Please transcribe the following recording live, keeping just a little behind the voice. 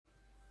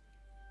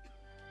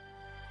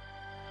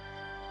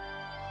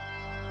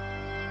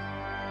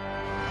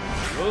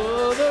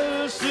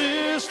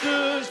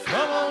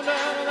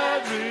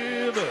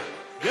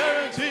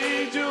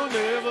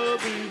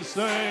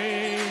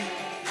same.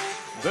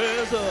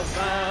 There's a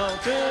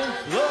fountain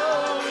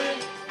flowing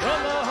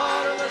from the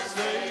heart of the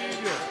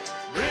Savior.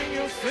 Bring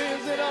your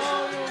sins and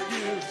all your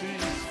guilty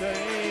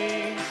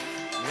stains.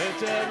 Let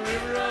that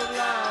river of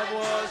life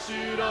wash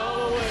it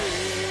all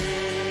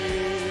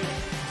away.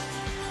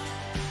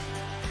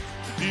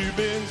 If you've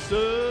been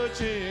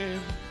searching,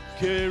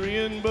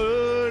 carrying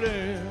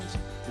burdens,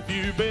 if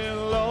you've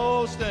been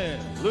lost and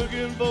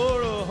looking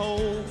for a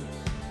home,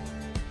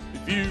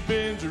 if you've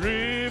been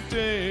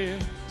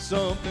drifting,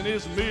 something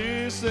is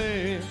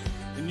missing,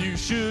 and you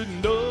should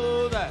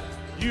know that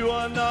you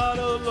are not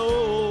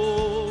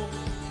alone.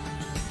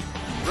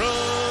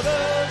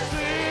 Brothers,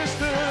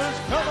 sisters,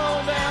 come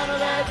on down to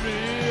that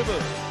river.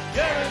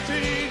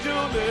 Guaranteed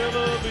you'll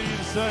never be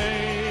the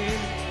same.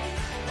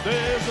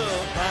 There's a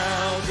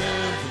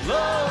fountain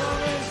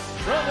flowing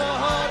from the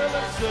heart of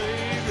the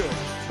Savior.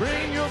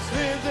 Bring your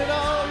sins and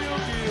all your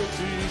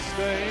guilty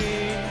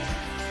stains.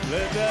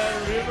 Let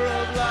that river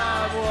of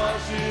life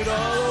wash it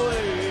all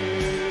away.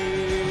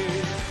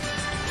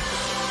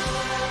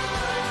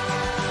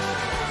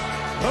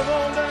 Come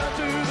on down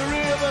to the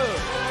river.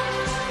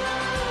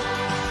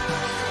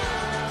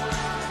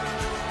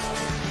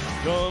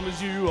 Come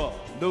as you are,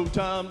 no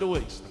time to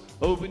waste.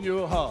 Open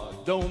your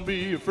heart, don't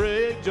be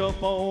afraid.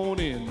 Jump on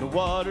in, the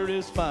water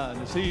is fine.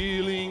 There's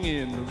healing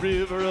in the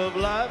river of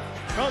life.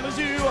 Come as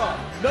you are,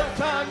 no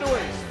time to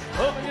waste.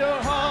 Open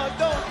your heart,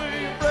 don't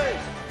be afraid.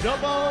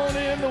 Jump on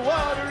in, the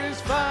water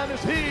is fine.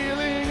 There's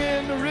healing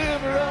in the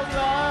river of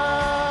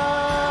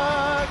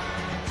life.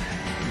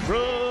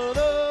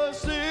 Brothers,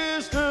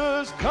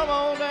 sisters, come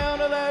on down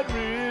to that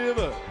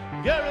river.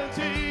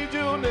 Guaranteed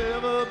you'll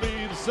never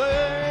be the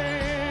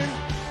same.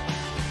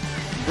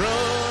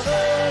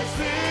 Brothers,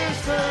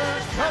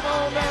 sisters, come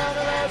on down to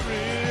that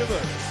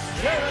river.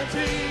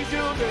 Guaranteed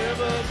you'll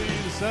never be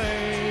the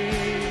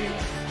same.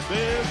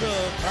 There's a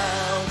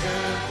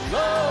fountain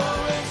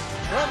flowing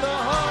from the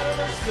heart of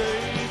the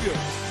Savior.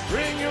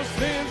 Bring your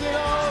sins and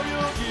all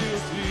your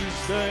guilty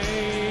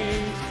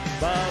stains.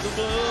 By the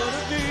blood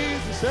of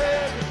Jesus,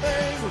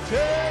 everything will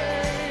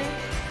change.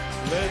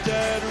 Let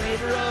that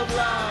river of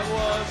life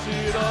wash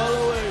it all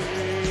away.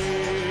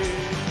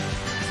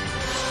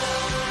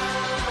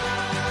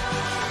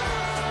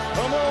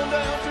 Come on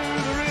down to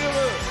the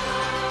river.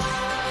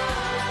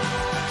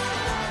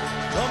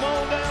 Come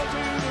on down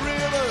to the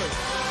river.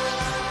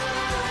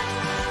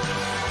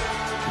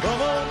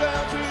 Come on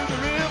down to the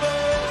river.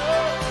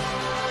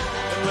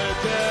 And let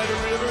that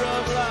river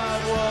of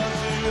life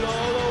wash it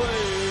all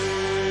away.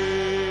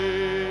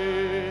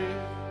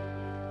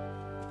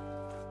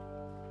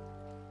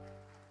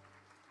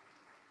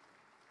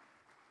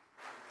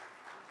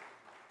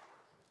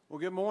 Well,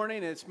 good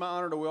morning. It's my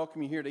honor to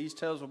welcome you here to East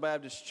Tazewell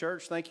Baptist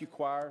Church. Thank you,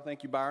 choir.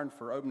 Thank you, Byron,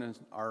 for opening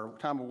our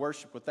time of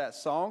worship with that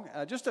song.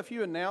 Just a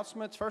few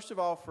announcements. First of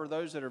all, for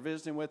those that are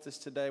visiting with us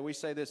today, we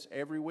say this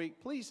every week.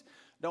 Please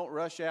don't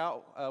rush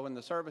out when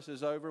the service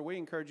is over. We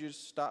encourage you to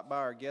stop by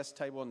our guest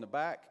table in the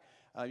back.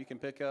 You can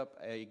pick up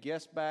a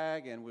guest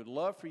bag, and we'd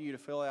love for you to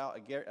fill out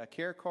a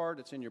care card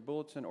that's in your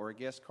bulletin or a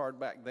guest card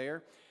back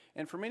there.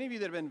 And for many of you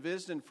that have been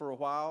visiting for a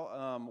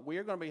while, we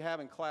are going to be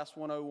having Class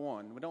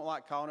 101. We don't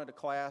like calling it a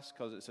class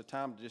because it's a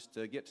time just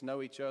to get to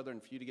know each other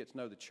and for you to get to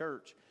know the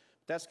church.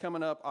 That's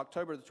coming up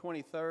October the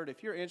 23rd.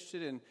 If you're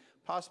interested in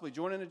possibly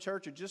joining the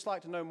church or just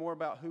like to know more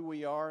about who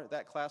we are,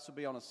 that class will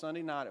be on a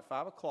Sunday night at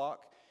 5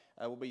 o'clock.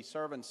 We'll be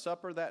serving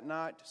supper that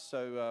night,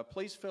 so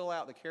please fill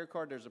out the care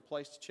card. There's a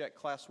place to check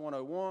Class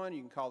 101.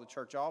 You can call the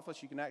church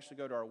office. You can actually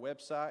go to our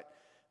website.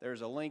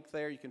 There's a link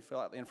there. You can fill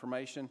out the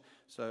information.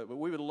 But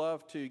we would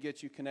love to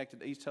get you connected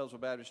to East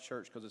Tazewell Baptist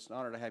Church because it's an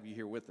honor to have you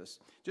here with us.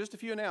 Just a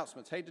few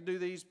announcements. Hate to do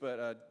these,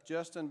 but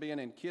Justin, being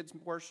in kids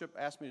worship,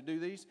 asked me to do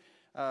these.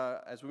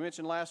 As we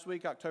mentioned last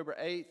week, October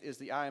 8th is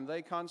the I Am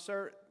They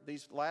concert.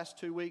 These last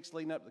 2 weeks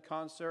leading up to the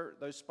concert,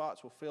 those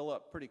spots will fill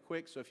up pretty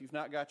quick. So if you've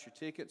not got your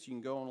tickets, you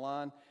can go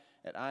online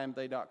at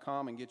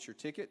iamthey.com and get your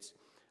tickets.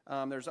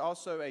 There's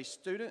also a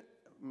student,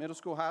 middle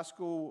school, high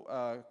school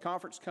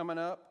conference coming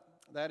up.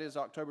 That is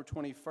October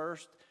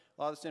 21st.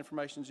 A lot of this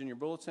information is in your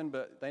bulletin,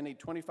 but they need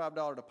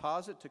 $25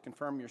 deposit to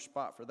confirm your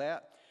spot for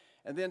that.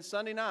 And then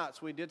Sunday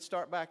nights, we did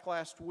start back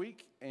last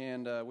week,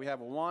 and we have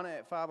Awana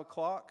at 5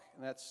 o'clock,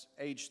 and that's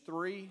age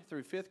 3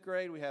 through 5th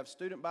grade. We have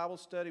student Bible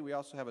study. We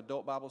also have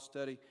adult Bible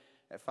study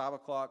at 5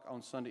 o'clock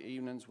on Sunday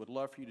evenings. Would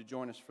love for you to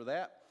join us for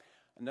that.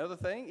 Another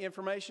thing,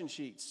 information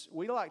sheets.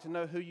 We like to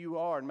know who you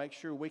are and make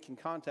sure we can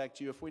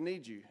contact you if we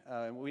need you.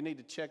 We need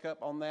to check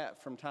up on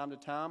that from time to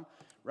time.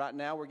 Right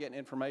now, we're getting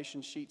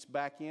information sheets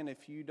back in.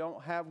 If you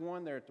don't have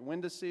one, they're at the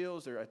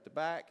windowsills, they're at the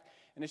back.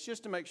 And it's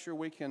just to make sure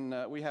we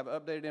have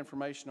updated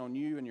information on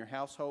you and your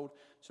household.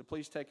 So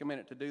please take a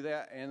minute to do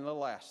that. And the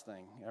last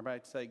thing,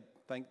 everybody say,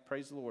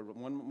 praise the Lord.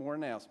 One more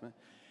announcement.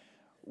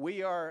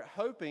 We are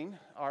hoping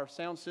our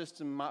sound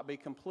system might be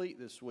complete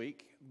this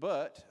week,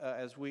 but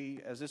as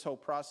this whole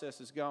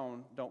process is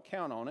gone, don't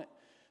count on it.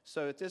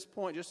 So at this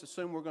point, just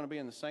assume we're going to be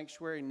in the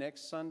sanctuary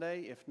next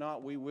Sunday. If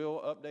not, we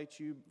will update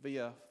you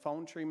via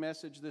phone tree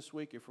message this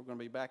week if we're going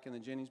to be back in the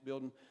Jennings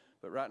building.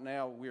 But right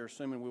now, we are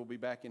assuming we'll be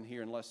back in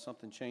here unless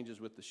something changes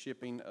with the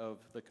shipping of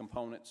the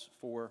components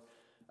for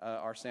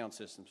our sound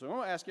system. So I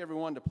want to ask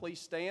everyone to please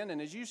stand.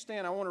 And as you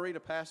stand, I want to read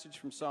a passage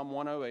from Psalm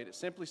 108. It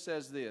simply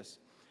says this: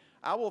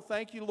 I will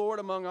thank you, Lord,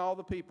 among all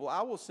the people.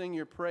 I will sing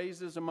your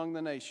praises among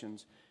the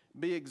nations.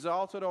 Be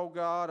exalted, O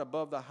God,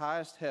 above the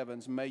highest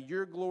heavens. May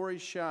your glory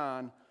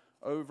shine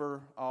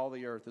over all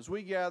the earth. As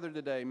we gather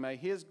today, may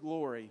his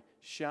glory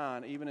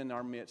shine even in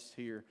our midst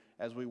here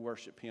as we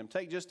worship him.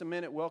 Take just a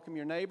minute, welcome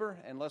your neighbor,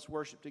 and let's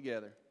worship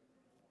together.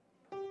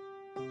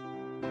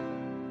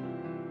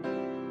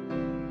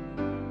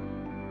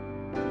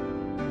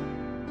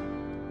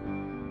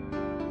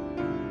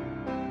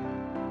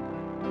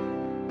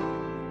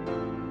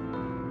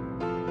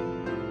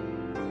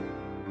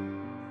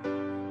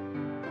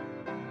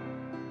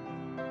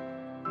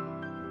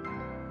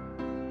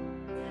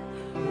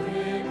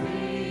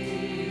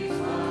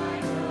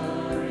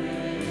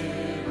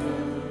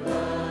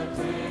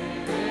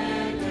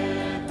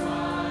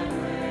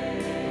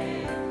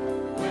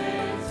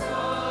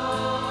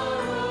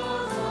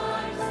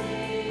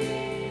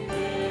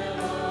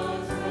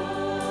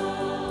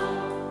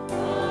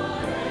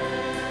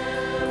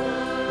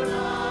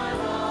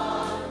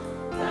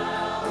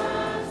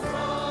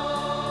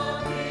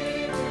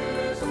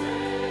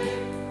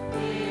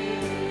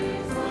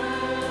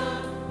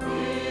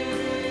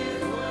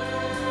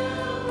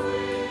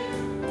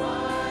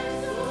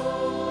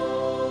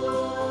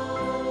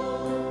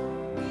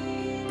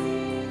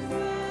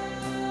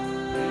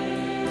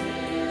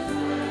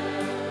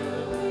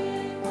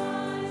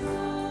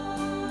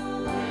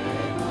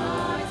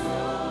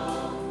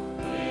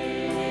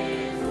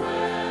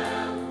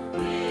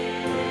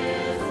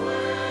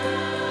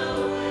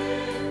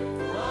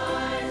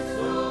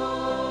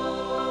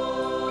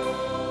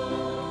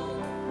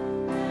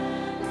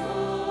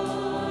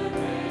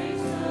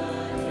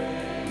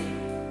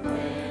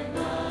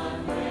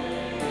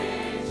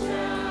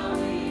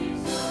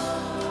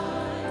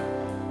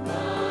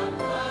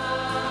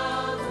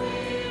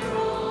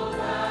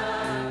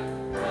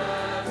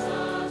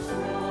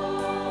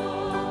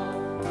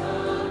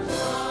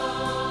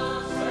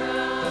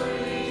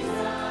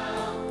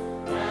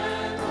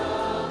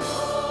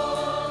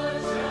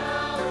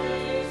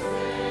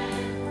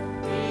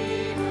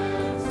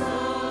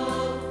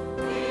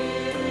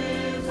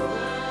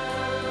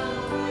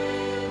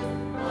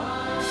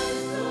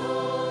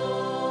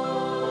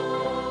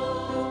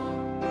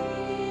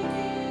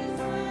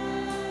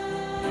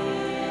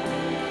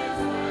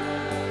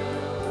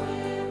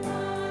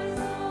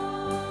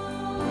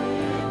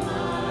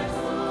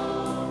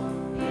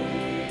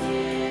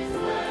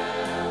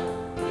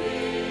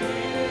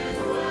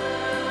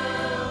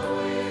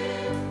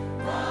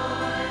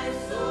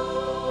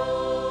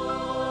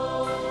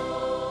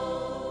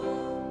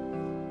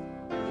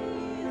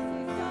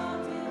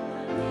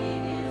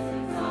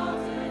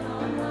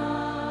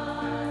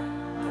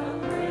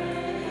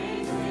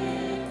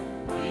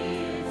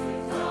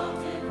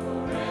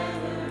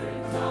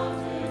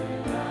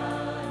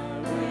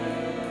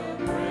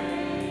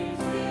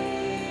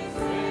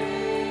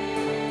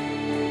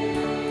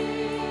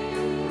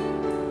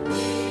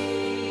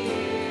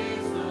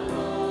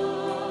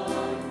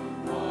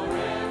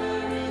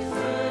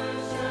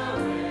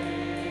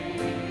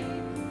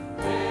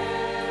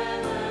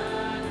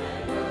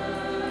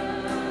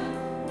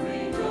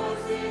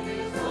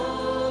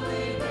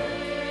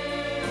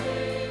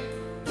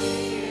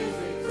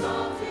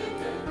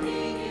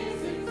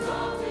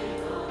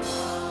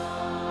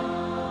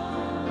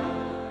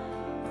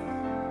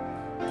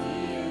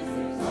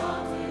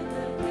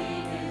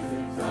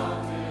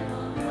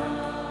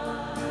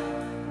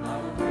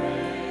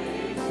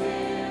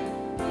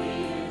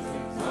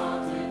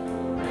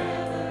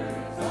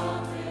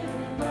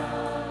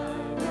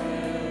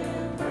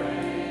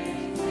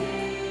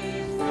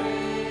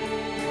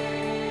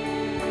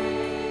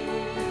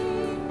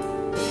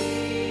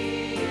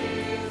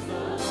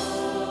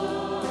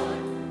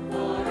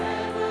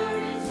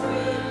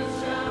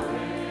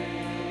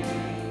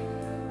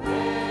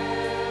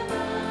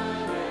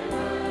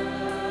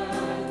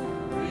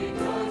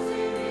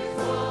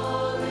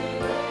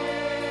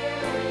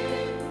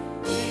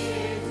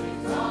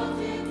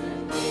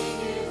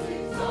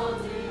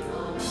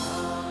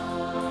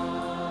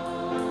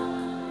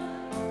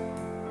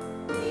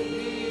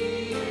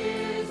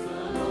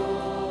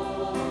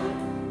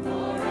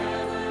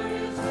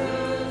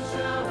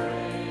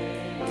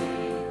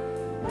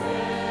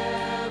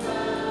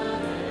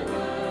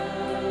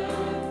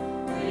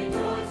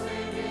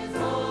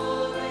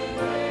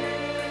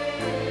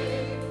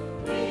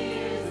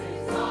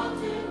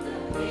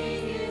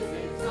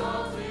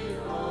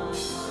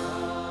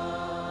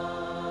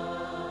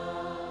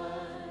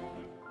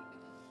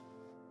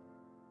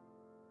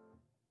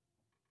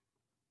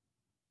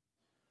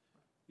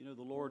 You know,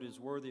 the Lord is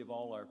worthy of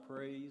all our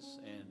praise,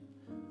 and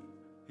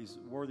He's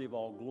worthy of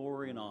all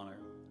glory and honor.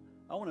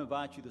 I want to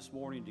invite you this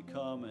morning to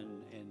come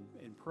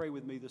and pray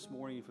with me this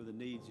morning for the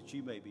needs that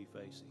you may be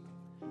facing.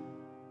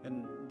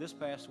 And this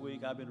past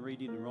week, I've been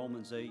reading in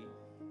Romans 8,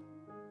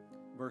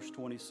 verse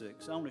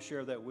 26. I want to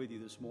share that with you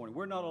this morning.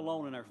 We're not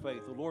alone in our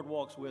faith. The Lord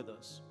walks with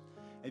us.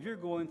 If you're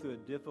going through a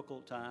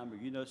difficult time or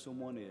you know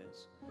someone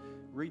is,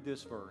 read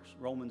this verse,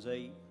 Romans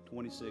 8,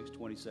 26,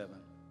 27.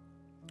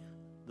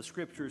 The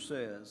scripture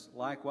says,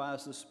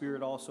 likewise the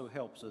Spirit also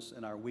helps us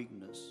in our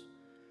weakness.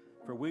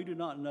 For we do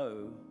not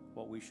know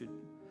what we should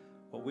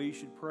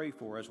pray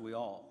for as we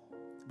ought.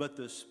 But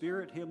the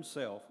Spirit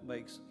himself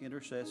makes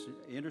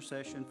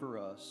intercession for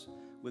us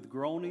with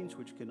groanings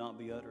which cannot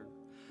be uttered.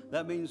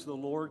 That means the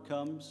Lord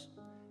comes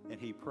and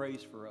he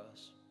prays for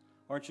us.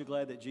 Aren't you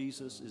glad that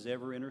Jesus is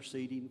ever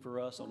interceding for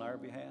us on our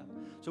behalf?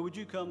 So would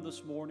you come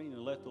this morning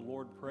and let the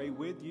Lord pray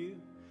with you,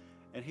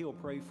 and he'll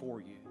pray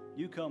for you.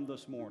 You come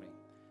this morning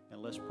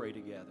and let's pray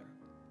together.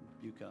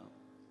 You come.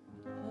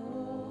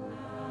 Oh,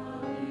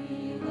 how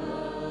he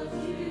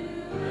loves you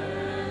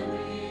and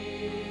me.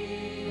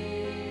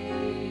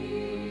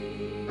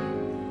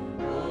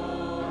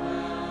 Oh,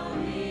 how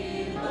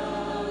he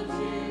loves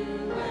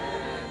you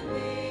and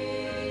me.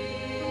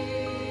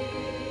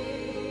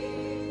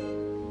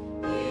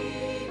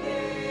 He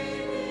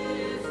gave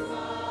his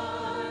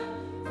life,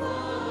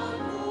 what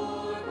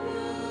more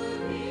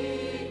could he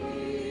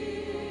give?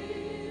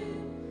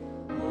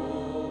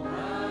 Oh,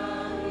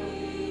 how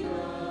he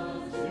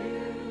loves you.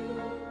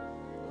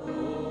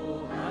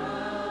 Oh,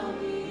 how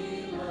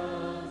he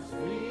loves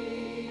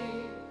me.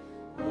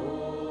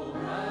 Oh,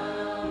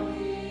 how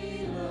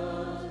he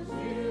loves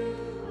you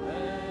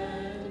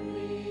and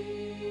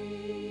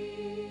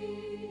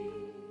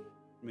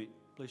me.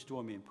 Please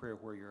join me in prayer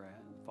where you're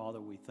at. Father,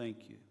 we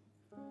thank you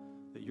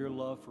that your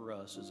love for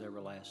us is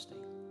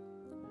everlasting.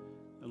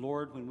 And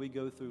Lord, when we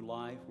go through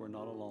life, we're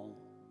not alone.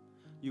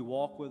 You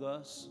walk with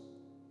us.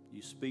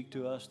 You speak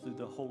to us through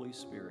the Holy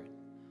Spirit.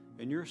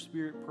 And your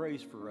Spirit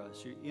prays for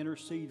us. You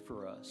intercede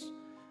for us.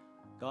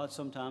 God,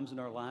 sometimes in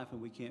our life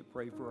when we can't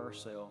pray for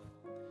ourselves,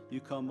 you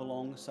come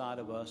alongside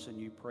of us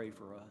and you pray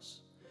for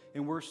us.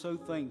 And we're so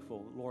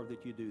thankful, Lord,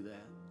 that you do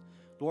that.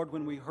 Lord,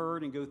 when we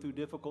hurt and go through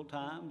difficult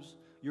times,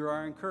 you're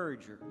our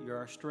encourager. You're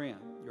our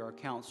strength. You're our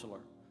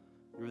counselor.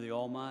 You're the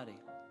Almighty.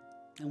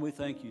 And we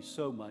thank you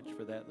so much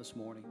for that this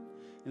morning.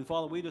 And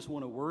Father, we just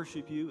want to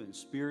worship you in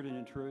spirit and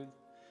in truth.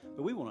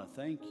 But we want to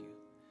thank you.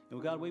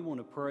 And God, we want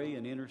to pray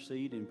and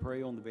intercede and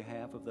pray on the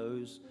behalf of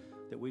those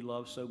that we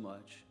love so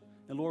much.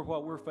 And Lord,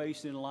 what we're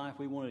facing in life,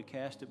 we want to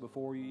cast it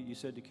before you. You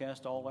said to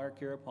cast all our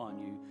care upon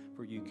you,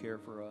 for you care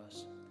for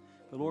us.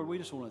 But Lord, we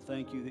just want to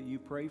thank you that you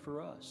pray for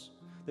us,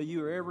 that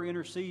you are ever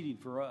interceding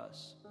for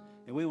us.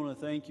 And we want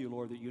to thank you,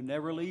 Lord, that you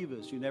never leave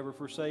us, you never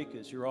forsake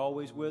us, you're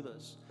always with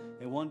us.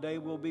 And one day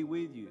we'll be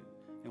with you.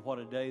 And what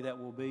a day that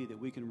will be, that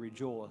we can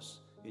rejoice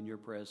in your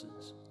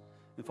presence.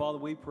 And Father,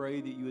 we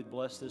pray that you would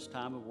bless this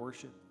time of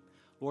worship.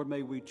 Lord,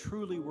 may we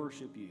truly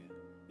worship you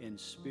in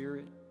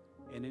spirit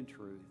and in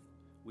truth.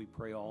 We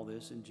pray all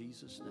this in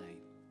Jesus' name.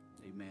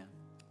 Amen.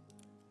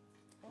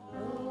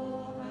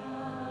 Oh,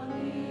 how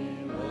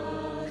he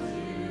loves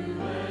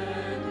you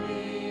and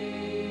me.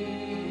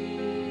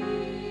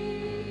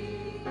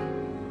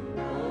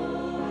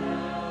 Oh,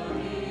 how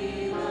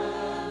he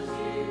loves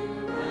you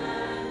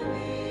and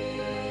me.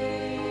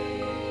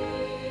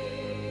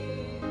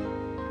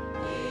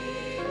 He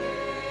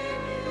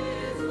gave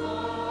his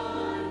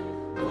life,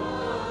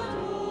 what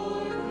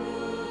more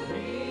could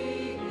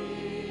he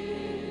give?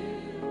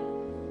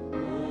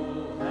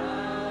 Oh,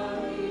 how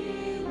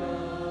he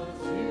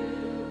loves you.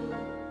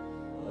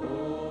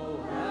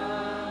 Oh,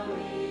 how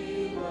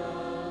he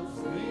loves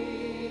me.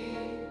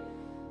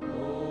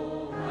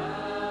 Oh,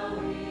 how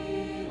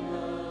he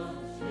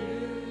loves you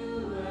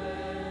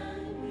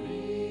and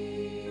me.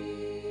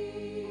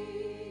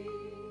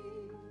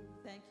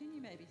 Thank you.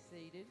 You may be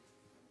seated.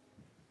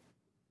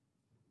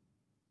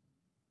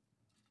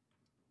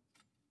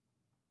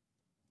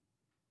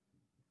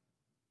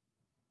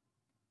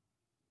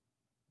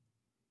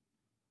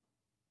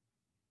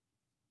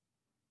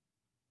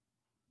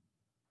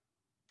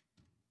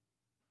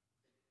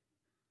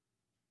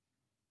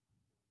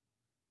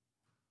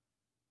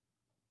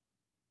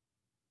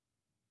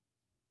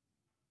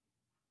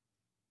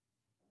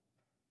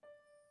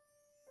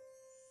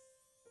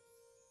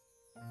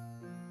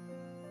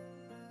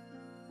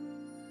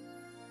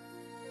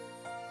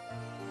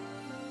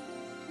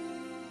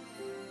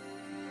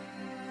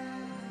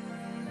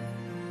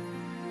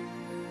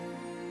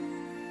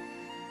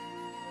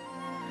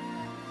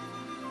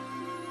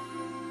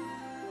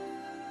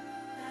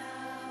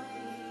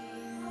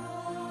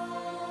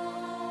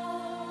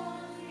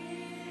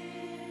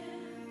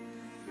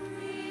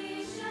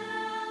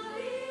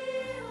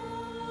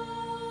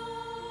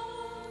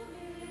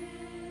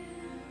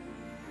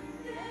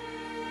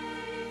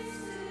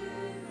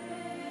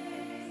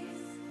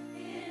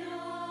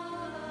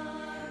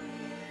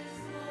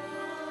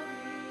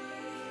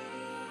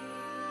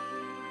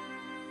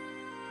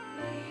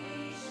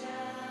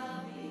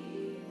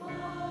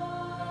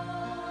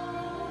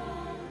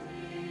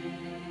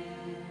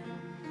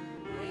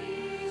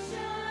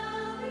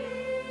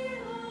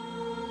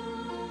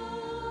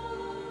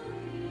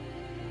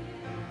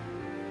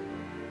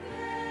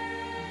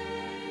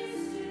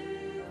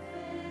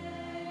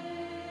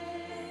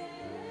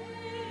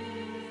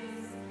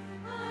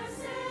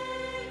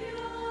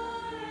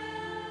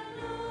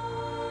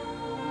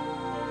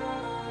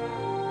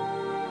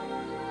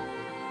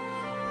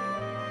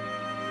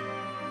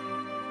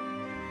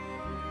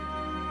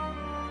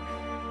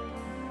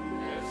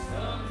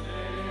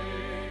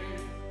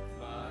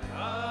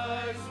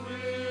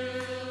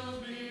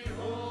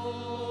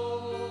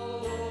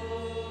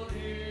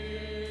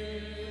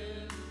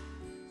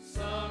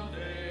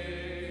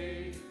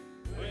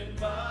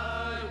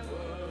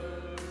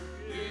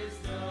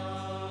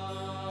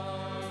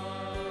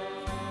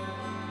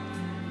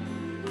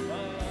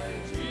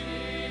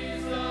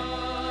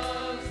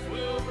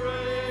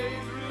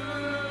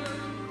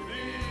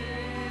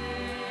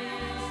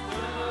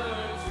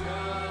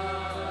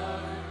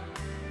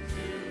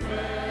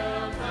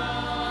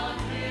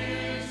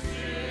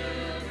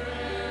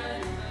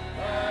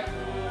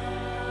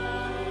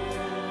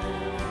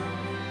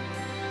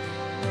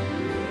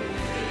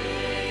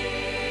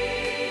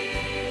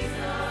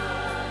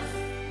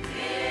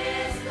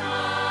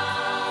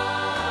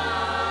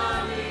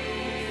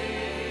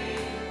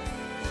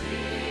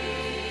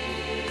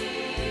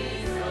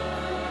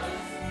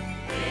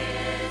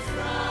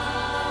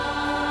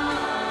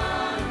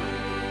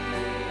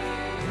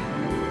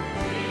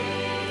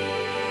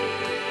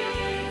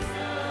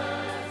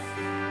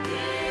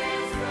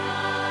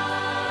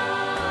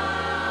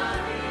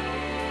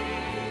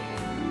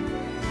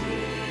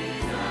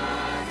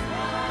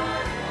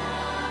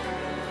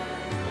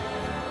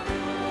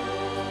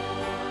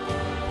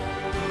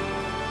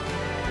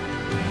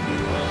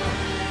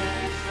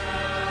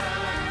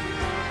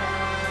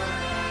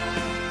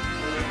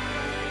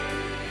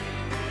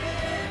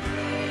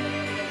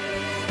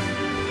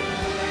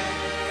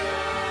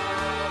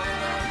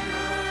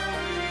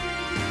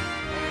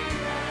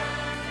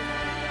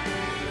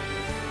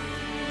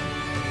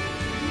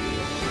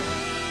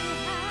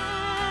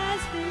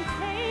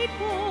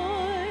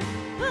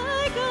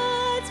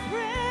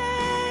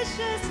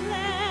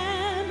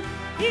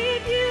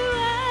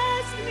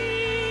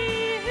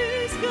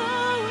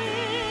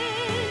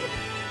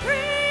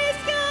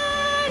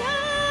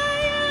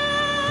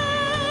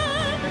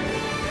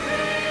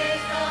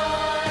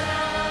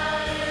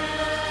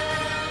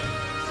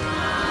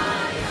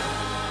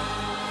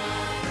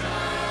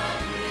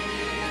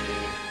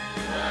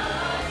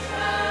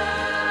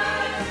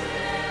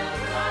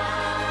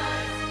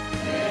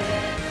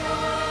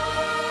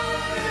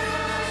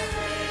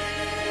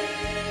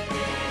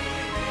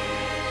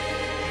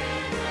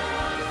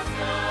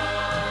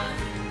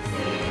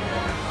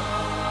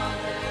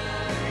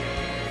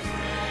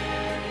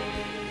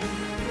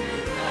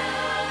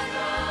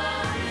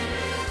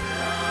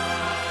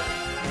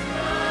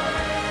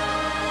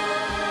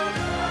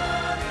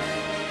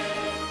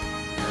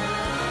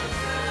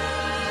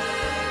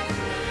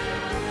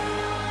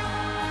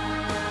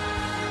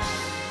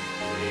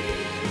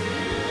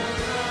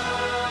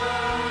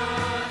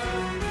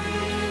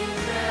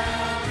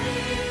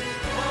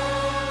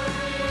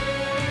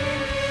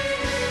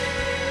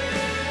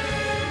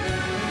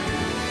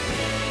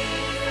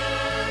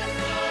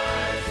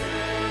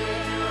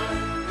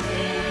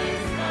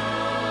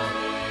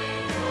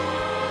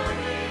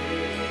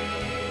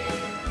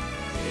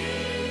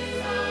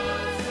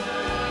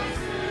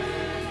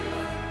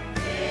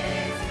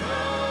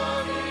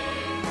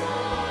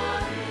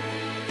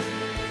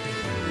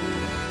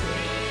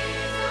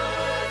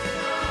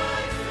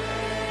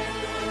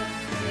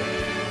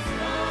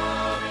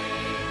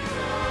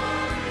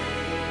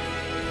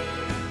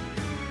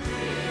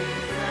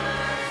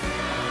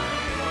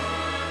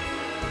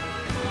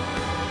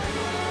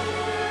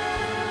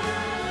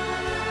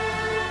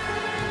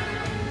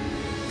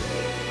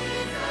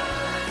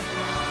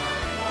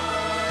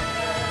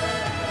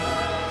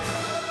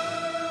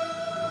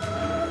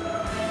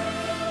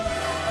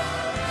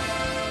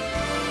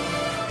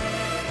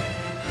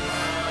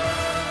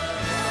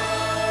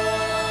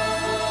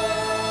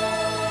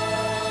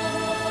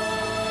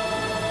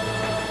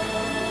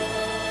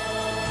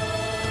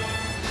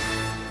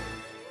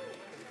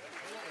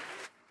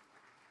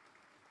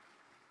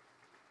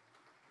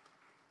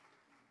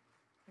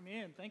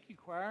 Amen. Thank you,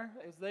 choir.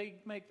 As they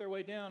make their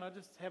way down, I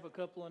just have a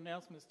couple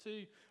announcements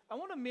too. I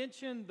want to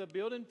mention the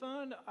building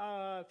fund.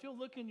 If you'll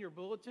look in your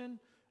bulletin,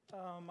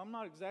 I'm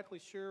not exactly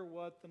sure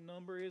what the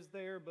number is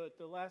there, but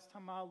the last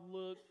time I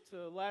looked,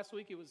 last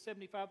week it was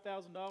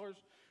 $75,000,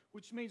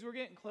 which means we're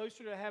getting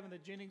closer to having the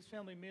Jennings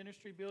Family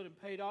Ministry building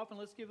paid off. And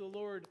let's give the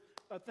Lord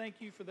a thank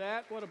you for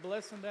that. What a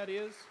blessing that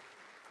is.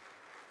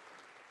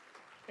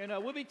 And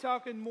we'll be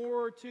talking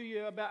more to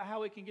you about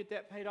how we can get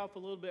that paid off a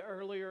little bit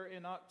earlier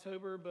in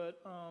October,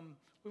 but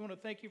we want to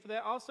thank you for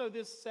that. Also,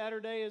 this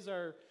Saturday is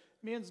our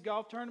men's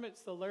golf tournament.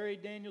 It's the Larry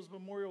Daniels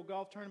Memorial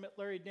Golf Tournament.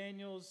 Larry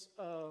Daniels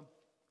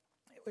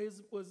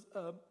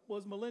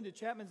was Melinda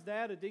Chapman's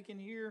dad, a deacon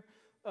here,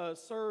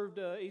 served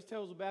East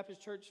Tazewell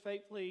Baptist Church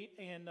faithfully,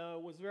 and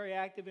was very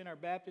active in our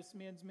Baptist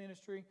men's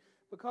ministry.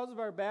 Because of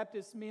our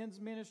Baptist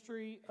men's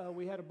ministry,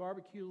 we had a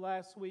barbecue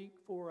last week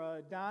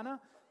for Dinah.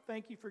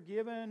 Thank you for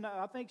giving.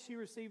 I think she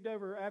received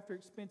after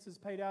expenses,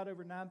 paid out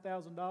over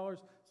 $9,000.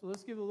 So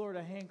let's give the Lord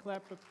a hand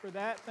clap for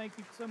that. Thank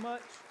you so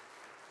much.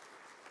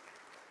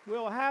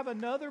 We'll have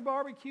another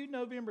barbecue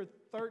November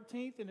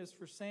 13th, and it's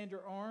for Sandra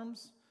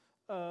Arms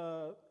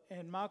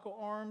and Michael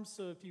Arms.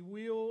 So if you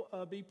will,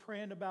 be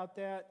praying about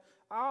that.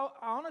 I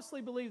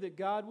honestly believe that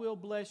God will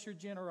bless your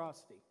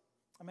generosity.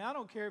 I mean, I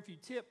don't care if you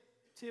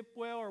tip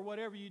well or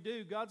whatever you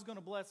do. God's going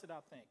to bless it, I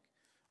think.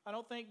 I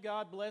don't think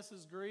God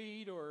blesses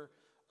greed or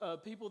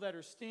people that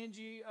are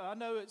stingy. I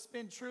know it's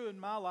been true in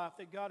my life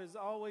that God has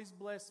always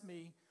blessed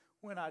me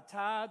when I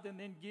tithe and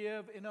then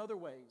give in other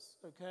ways,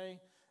 okay?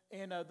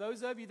 And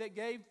those of you that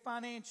gave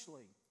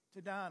financially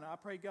to Dinah, I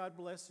pray God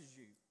blesses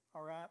you,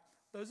 all right?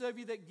 Those of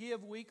you that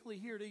give weekly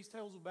here at East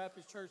Tazewell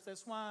Baptist Church,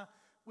 that's why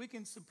we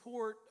can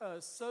support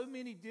so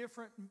many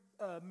different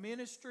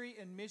ministry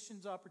and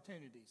missions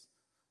opportunities.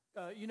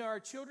 Our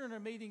children are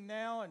meeting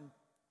now and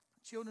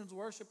children's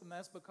worship, and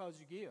that's because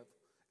you give.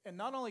 And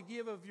not only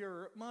give of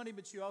your money,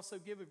 but you also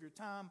give of your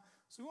time.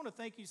 So we want to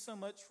thank you so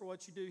much for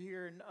what you do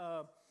here,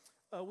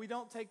 and we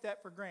don't take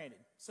that for granted.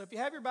 So if you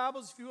have your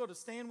Bibles, if you will, to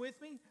stand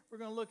with me, we're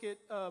going to look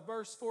at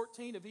verse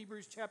 14 of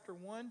Hebrews chapter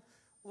 1.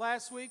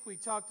 Last week we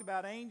talked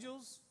about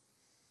angels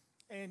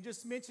and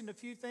just mentioned a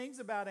few things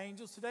about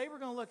angels. Today we're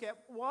going to look at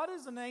what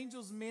is an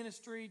angel's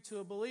ministry to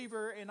a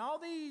believer, and all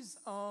these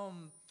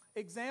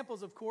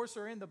examples, of course,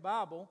 are in the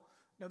Bible.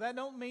 Now, that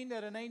don't mean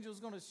that an angel is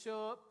going to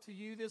show up to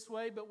you this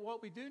way, but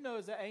what we do know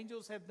is that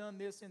angels have done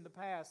this in the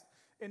past.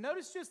 And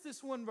notice just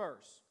this one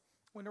verse.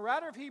 When the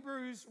writer of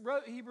Hebrews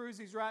wrote Hebrews,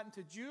 he's writing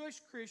to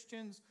Jewish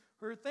Christians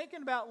who are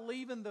thinking about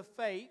leaving the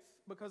faith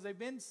because they've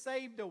been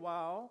saved a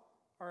while,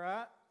 all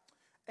right?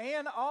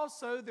 And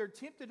also they're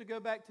tempted to go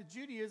back to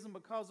Judaism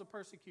because of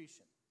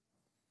persecution.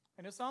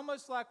 And it's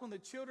almost like when the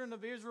children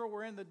of Israel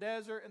were in the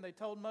desert and they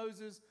told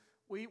Moses,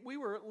 we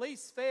were at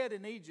least fed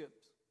in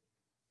Egypt.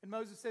 And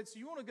Moses said, so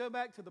you want to go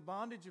back to the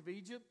bondage of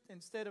Egypt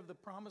instead of the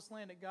promised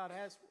land that God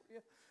has for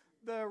you?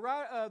 The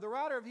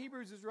writer of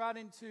Hebrews is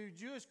writing to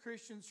Jewish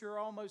Christians who are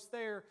almost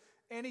there,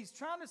 and he's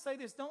trying to say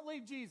this: don't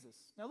leave Jesus.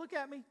 Now look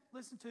at me,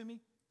 listen to me.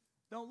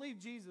 Don't leave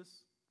Jesus.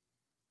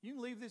 You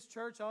can leave this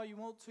church all you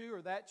want to,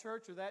 or that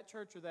church, or that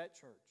church, or that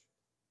church.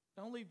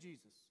 Don't leave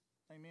Jesus.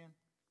 Amen.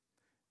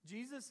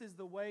 Jesus is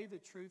the way, the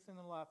truth, and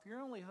the life. Your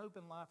only hope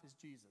in life is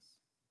Jesus.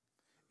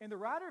 And the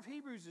writer of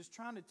Hebrews is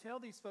trying to tell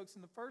these folks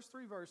in the first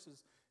 3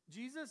 verses,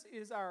 Jesus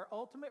is our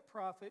ultimate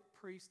prophet,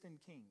 priest, and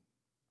king.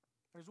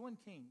 There's one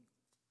king.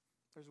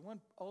 There's one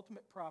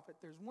ultimate prophet.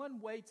 There's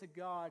one way to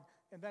God,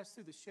 and that's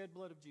through the shed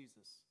blood of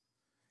Jesus.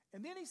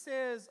 And then he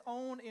says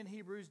on in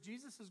Hebrews,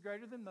 Jesus is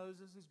greater than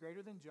Moses, he's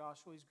greater than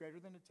Joshua, he's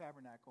greater than the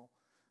tabernacle.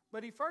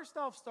 But he first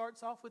off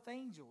starts off with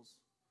angels,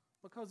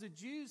 because the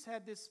Jews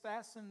had this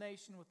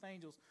fascination with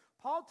angels.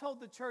 Paul told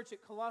the church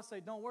at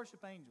Colossae, don't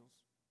worship angels.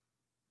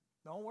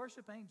 Don't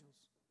worship angels.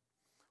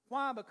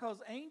 Why? Because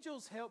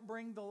angels help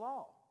bring the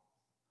law.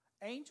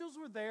 Angels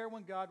were there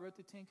when God wrote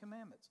the 10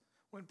 Commandments.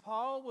 When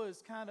Paul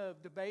was kind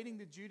of debating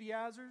the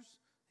Judaizers,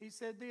 he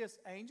said this: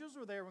 angels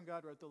were there when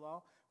God wrote the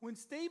law. When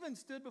Stephen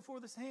stood before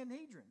the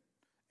Sanhedrin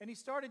and he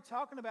started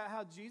talking about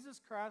how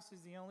Jesus Christ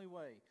is the only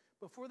way,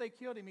 before they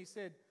killed him, he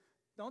said,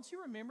 don't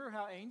you remember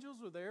how angels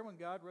were there when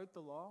God wrote the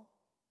law?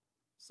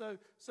 So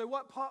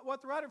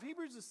what the writer of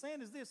Hebrews is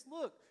saying is this: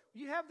 look,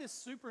 you have this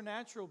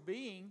supernatural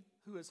being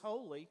who is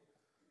holy,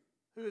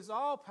 who is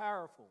all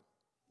powerful.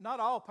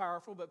 Not all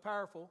powerful, but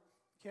powerful,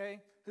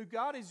 okay? Who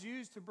God has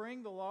used to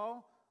bring the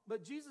law,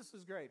 but Jesus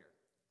is greater.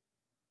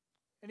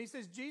 And he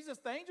says,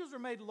 the angels are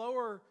made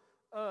lower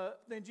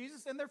than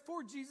Jesus, and they're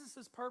for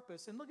Jesus'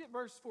 purpose. And look at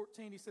verse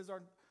 14. He says,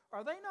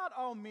 are they not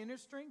all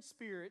ministering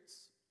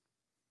spirits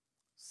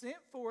sent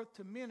forth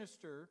to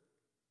minister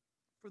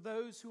for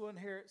those who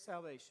inherit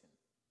salvation?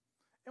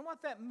 And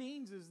what that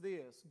means is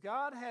this: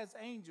 God has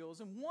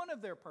angels, and one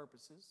of their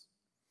purposes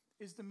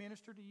is to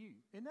minister to you.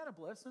 Isn't that a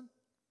blessing?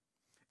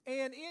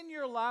 And in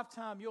your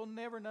lifetime, you'll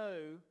never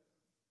know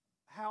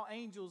how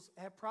angels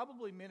have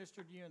probably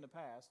ministered to you in the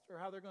past, or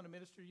how they're going to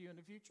minister to you in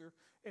the future,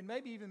 and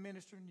maybe even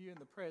ministering to you in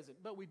the present.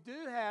 But we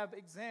do have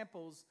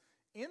examples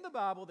in the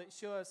Bible that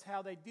show us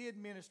how they did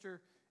minister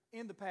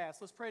in the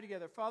past. Let's pray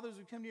together. Father, as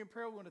we come to you in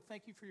prayer, we want to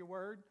thank you for your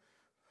word.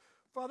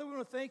 Father, we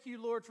want to thank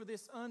you, Lord, for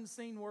this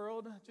unseen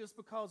world. Just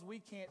because we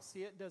can't see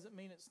it doesn't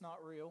mean it's not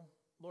real.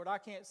 Lord, I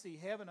can't see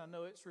heaven, I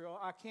know it's real.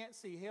 I can't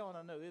see hell, and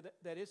I know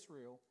that it's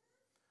real.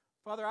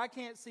 Father, I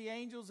can't see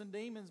angels and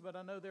demons, but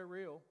I know they're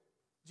real.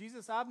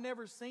 Jesus, I've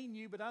never seen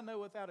you, but I know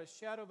without a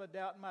shadow of a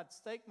doubt, and I'd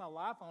stake my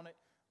life on it,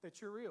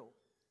 that you're real.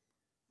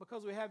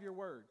 Because we have your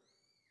word.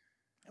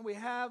 And we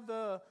have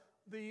the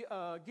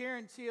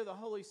guarantee of the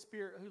Holy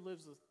Spirit who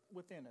lives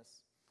within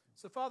us.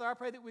 So, Father, I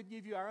pray that we'd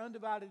give you our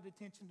undivided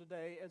attention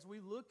today as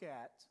we look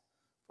at,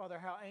 Father,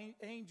 how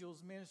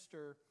angels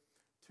minister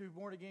to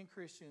born-again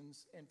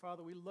Christians. And,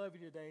 Father, we love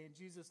you today. In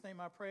Jesus' name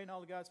I pray, and all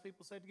the God's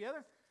people say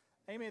together,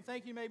 amen.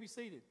 Thank you. You may be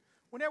seated.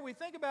 Whenever we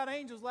think about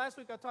angels, last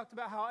week I talked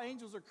about how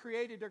angels are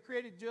created. They're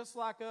created just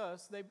like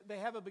us. They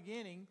have a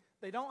beginning.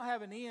 They don't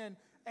have an end.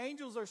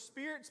 Angels are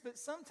spirits, but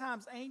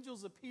sometimes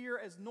angels appear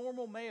as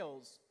normal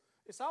males.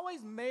 It's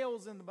always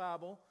males in the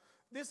Bible.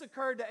 This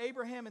occurred to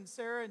Abraham and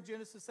Sarah in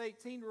Genesis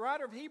 18. The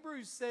writer of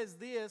Hebrews says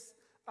this.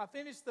 I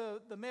finished the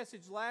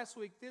message last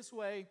week this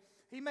way.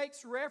 He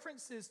makes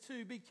references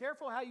to be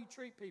careful how you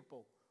treat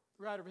people,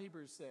 the writer of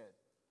Hebrews said.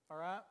 All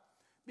right?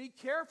 Be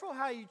careful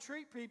how you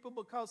treat people,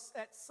 because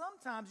at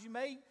sometimes you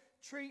may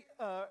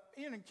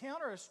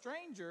encounter a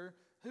stranger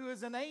who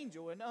is an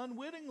angel, and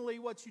unwittingly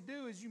what you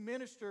do is you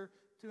minister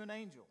to an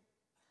angel.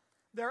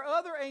 There are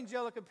other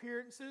angelic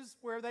appearances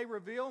where they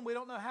reveal, and we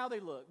don't know how they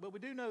look, but we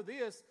do know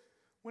this.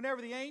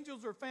 Whenever the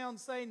angels are found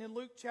saying in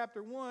Luke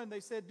chapter 1, they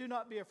said, "Do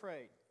not be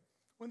afraid."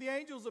 When the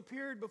angels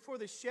appeared before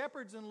the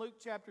shepherds in Luke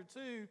chapter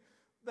 2,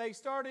 they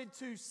started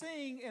to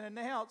sing and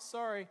announce,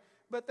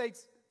 but they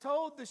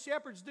told the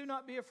shepherds, "Do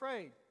not be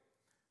afraid."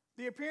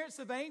 The appearance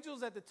of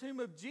angels at the tomb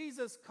of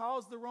Jesus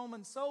caused the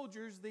Roman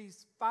soldiers,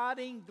 these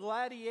fighting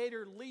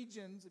gladiator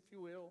legions, if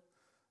you will,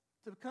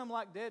 to become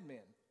like dead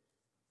men.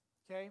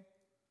 Okay?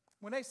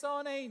 When they saw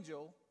an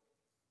angel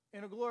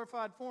in a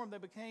glorified form, they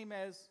became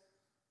as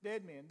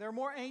dead men. There are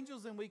more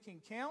angels than we can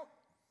count.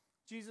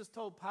 Jesus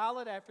told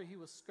Pilate after he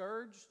was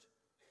scourged,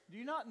 "Do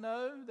you not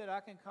know that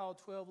I can call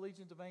 12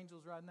 legions of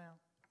angels right now?"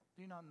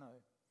 Do you not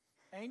know?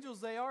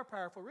 Angels, they are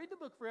powerful. Read the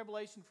book of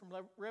Revelation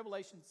from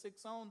Revelation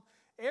 6 on.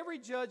 Every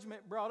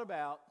judgment brought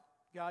about,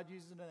 God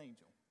used an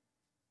angel.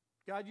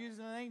 God used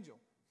an angel.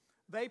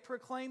 They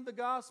proclaim the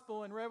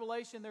gospel. In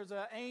Revelation, there's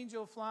an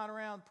angel flying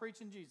around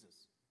preaching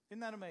Jesus. Isn't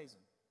that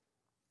amazing?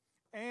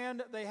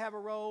 And they have a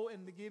role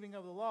in the giving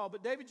of the law.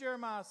 But David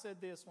Jeremiah said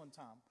this one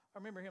time. I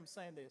remember him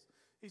saying this.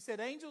 He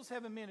said, angels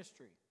have a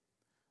ministry.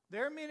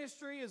 Their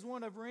ministry is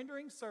one of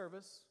rendering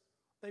service.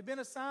 They've been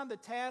assigned the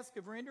task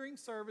of rendering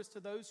service to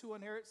those who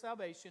inherit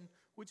salvation,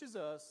 which is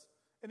us.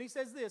 And he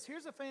says this,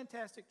 here's a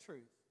fantastic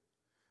truth.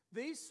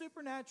 These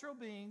supernatural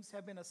beings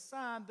have been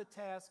assigned the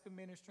task of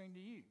ministering to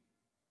you.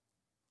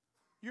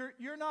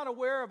 You're not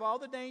aware of all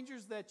the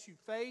dangers that you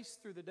face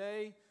through the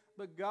day,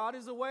 but God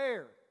is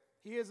aware.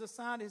 He has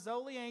assigned His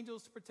holy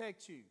angels to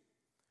protect you.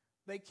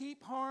 They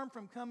keep harm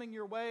from coming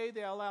your way.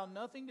 They allow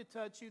nothing to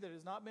touch you that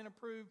has not been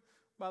approved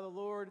by the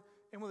Lord.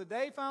 And when the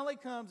day finally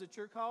comes that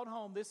you're called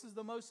home, this is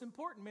the most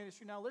important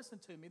ministry. Now listen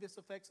to me. This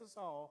affects us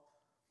all.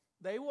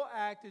 They will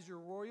act as your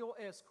royal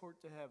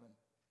escort to heaven.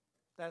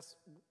 That's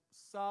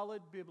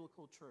solid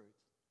biblical truth.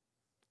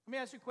 Let me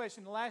ask you a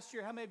question. Last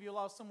year, how many of you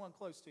lost someone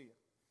close to you?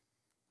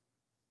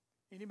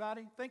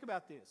 Anybody? Think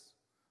about this.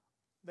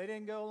 They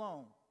didn't go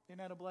alone. Isn't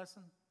that a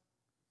blessing?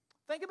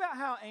 Think about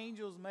how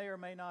angels may or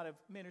may not have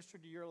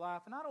ministered to your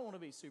life. And I don't want to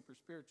be super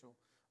spiritual,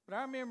 but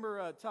I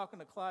remember talking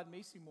to Clyde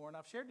Meeseymoore, and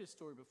I've shared this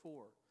story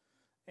before.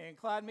 And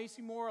Clyde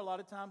Meeseymoore, a lot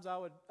of times I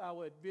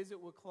would visit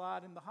with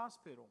Clyde in the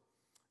hospital.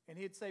 And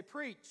he'd say,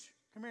 "Preach.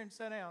 Come here and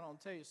sit down. I'll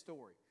tell you a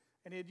story."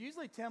 And he'd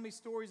usually tell me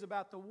stories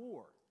about the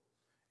war.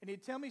 And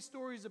he'd tell me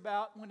stories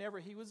about whenever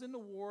he was in the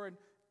war. And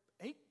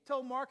he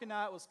told Mark and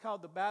I it was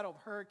called the Battle of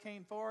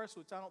Hurricane Forest,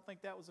 which I don't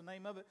think that was the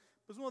name of it.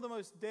 It was one of the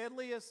most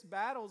deadliest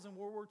battles in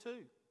World War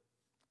II.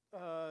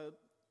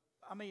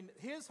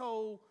 His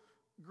whole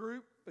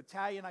group,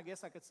 battalion, I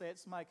guess I could say it,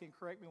 somebody can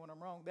correct me when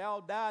I'm wrong, they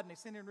all died and they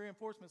sent in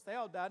reinforcements. They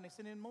all died and they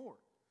sent in more.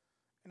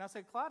 And I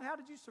said, "Clyde, how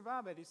did you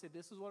survive it?" He said,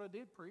 "This is what I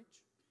did,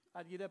 preach.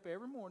 I'd get up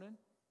every morning,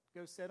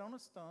 go sit on a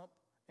stump,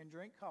 and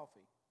drink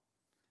coffee."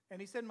 And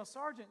he said, my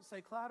sergeant would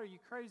say, "Clyde, are you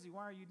crazy?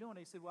 Why are you doing it?"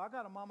 He said, "Well, I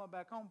got a mama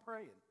back home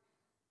praying."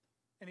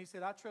 And he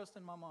said, "I trust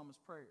in my mama's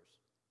prayers."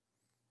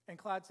 And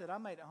Clyde said, "I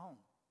made it home."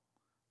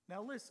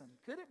 Now listen,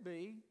 could it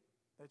be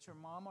that your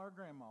mama or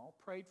grandma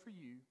prayed for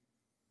you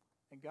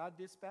and God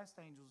dispatched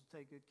angels to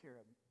take good care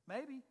of you?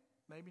 Maybe,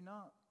 maybe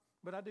not.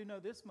 But I do know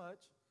this much.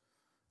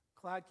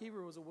 Clyde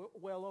Keever was a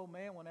well old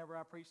man whenever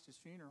I preached his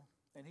funeral.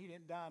 And he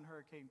didn't die in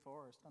Hurricane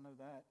Forest. I know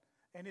that.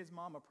 And his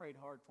mama prayed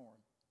hard for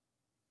him.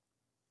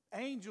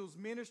 Angels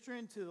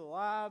ministering to the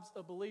lives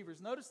of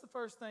believers. Notice the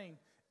first thing.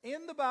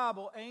 In the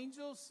Bible,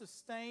 angels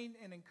sustain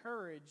and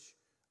encourage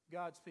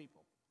God's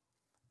people.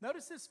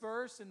 Notice this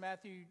verse in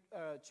Matthew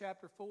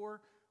chapter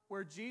 4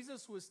 where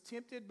Jesus was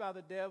tempted by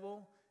the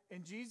devil.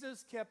 And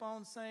Jesus kept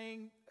on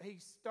saying, he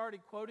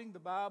started quoting the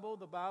Bible,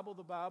 the Bible,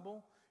 the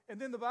Bible. And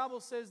then the Bible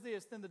says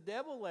this, then the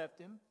devil left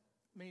him,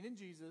 meaning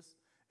Jesus,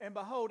 and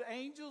behold,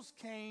 angels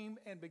came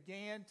and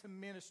began to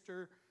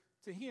minister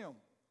to him.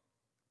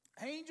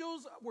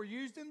 Angels were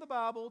used in the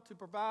Bible to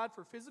provide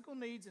for physical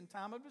needs in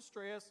time of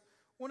distress.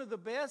 One of the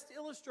best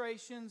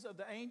illustrations of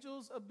the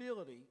angel's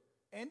ability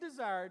and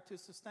desire to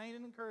sustain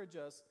and encourage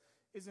us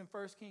is in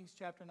 1 Kings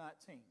chapter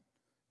 19.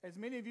 As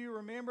many of you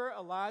remember,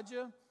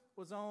 Elijah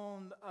was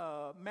on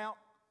Mount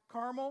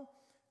Carmel,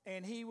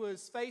 and he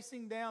was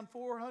facing down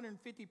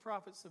 450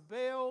 prophets of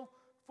Baal,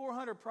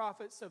 400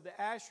 prophets of the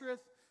Ashereth,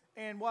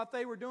 and what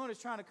they were doing is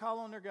trying to call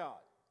on their God.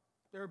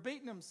 They were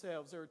beating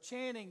themselves, they were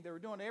chanting, they were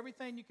doing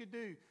everything you could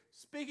do,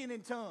 speaking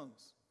in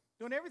tongues,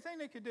 doing everything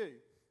they could do.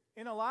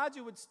 And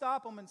Elijah would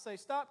stop them and say,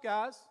 stop,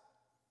 guys.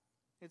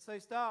 He'd say,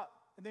 stop.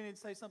 And then he'd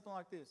say something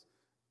like this,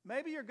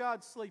 maybe your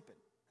God's sleeping.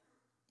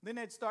 Then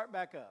they'd start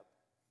back up.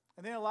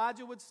 And then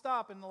Elijah would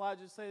stop, and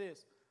Elijah would say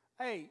this,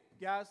 hey,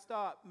 guys,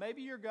 stop.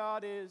 Maybe your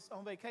God is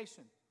on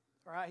vacation.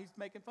 All right, he's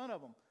making fun of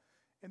them.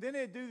 And then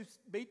they'd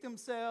beat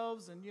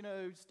themselves and,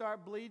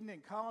 start bleeding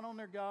and calling on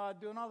their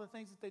God, doing all the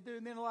things that they do.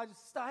 And then Elijah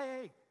said, stop,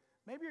 hey,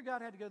 maybe your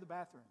God had to go to the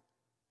bathroom.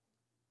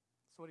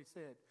 That's what he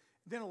said.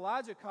 Then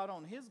Elijah called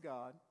on his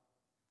God.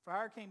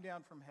 Fire came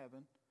down from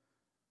heaven,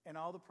 and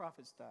all the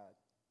prophets died.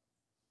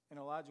 And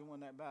Elijah won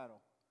that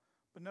battle.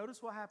 But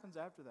notice what happens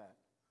after that.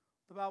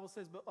 The Bible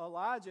says, but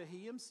Elijah,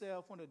 he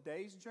himself went a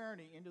day's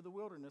journey into the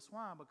wilderness.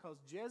 Why? Because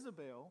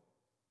Jezebel,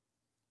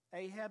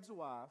 Ahab's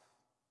wife,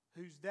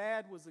 whose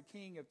dad was the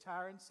king of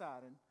Tyre and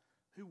Sidon,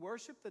 who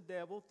worshiped the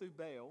devil through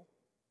Baal,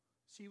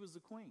 she was the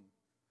queen.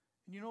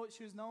 And you know what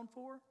she was known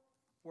for?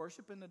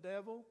 Worshiping the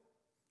devil,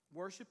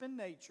 worshiping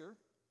nature,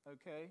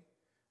 okay,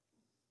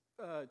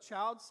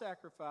 child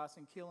sacrifice,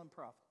 and killing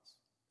prophets.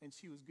 And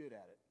she was good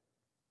at it.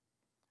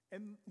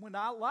 And when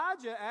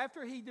Elijah,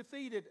 after he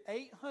defeated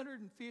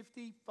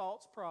 850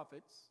 false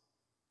prophets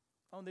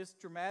on this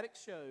dramatic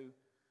show,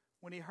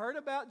 when he heard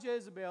about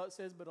Jezebel, it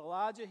says, but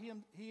Elijah,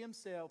 he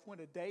himself,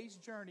 went a day's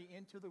journey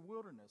into the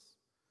wilderness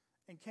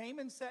and came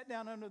and sat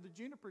down under the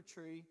juniper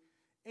tree,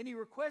 and he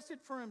requested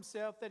for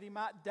himself that he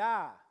might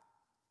die.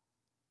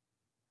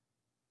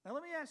 Now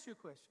let me ask you a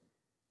question.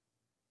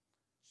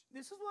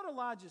 This is what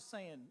Elijah's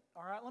saying,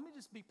 all right? Let me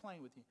just be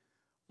plain with you.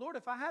 Lord,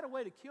 if I had a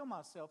way to kill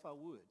myself, I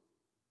would.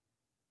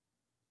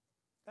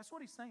 That's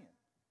what he's saying.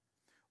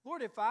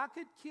 Lord, if I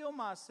could kill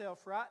myself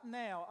right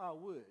now, I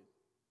would.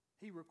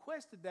 He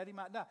requested that he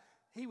might die.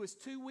 He was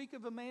too weak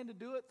of a man to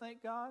do it,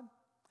 thank God.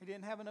 He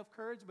didn't have enough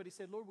courage, but he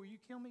said, Lord, will you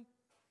kill me?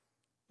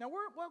 Now,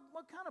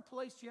 what kind of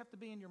place do you have to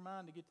be in your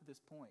mind to get to this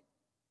point?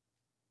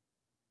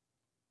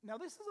 Now,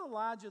 this is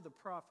Elijah the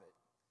prophet.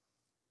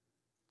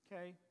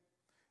 Okay?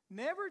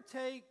 Never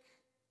take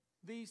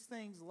these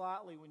things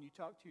lightly when you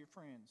talk to your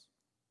friends,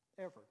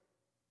 ever.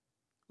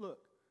 Look,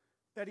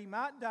 that he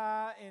might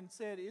die, and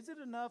said, is it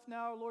enough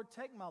now, Lord,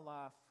 take my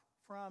life,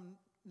 for I'm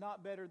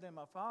not better than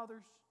my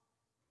father's?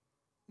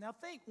 Now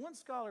think, one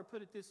scholar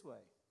put it this way.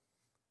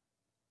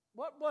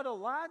 What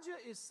Elijah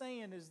is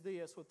saying is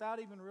this, without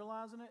even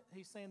realizing it,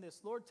 he's saying this,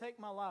 Lord, take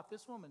my life.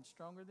 This woman's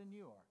stronger than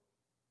you are.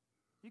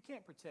 You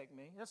can't protect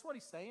me. That's what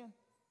he's saying.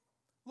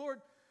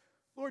 Lord,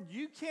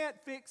 you can't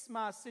fix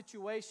my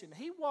situation.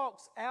 He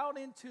walks out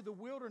into the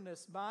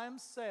wilderness by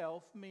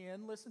himself.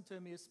 Men, listen to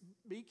me.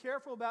 Be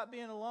careful about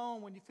being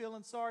alone when you're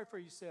feeling sorry for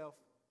yourself.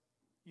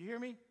 You hear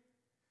me?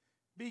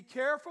 Be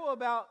careful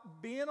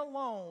about being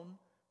alone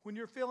when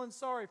you're feeling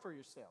sorry for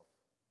yourself.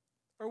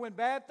 Or when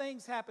bad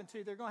things happen to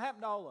you. They're going to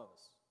happen to all of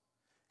us.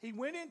 He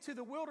went into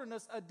the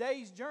wilderness a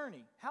day's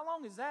journey. How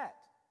long is that?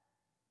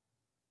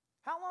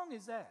 How long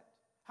is that?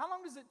 How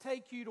long does it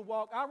take you to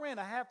walk? I ran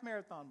a half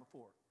marathon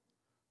before.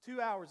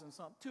 2 hours and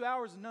something. 2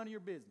 hours is none of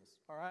your business,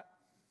 all right?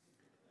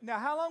 Now,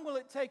 how long will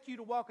it take you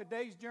to walk a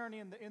day's journey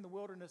in the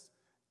wilderness?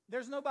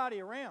 There's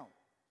nobody around.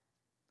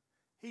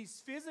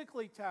 He's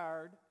physically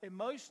tired,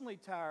 emotionally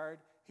tired.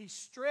 He's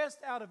stressed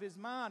out of his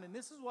mind, and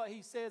this is what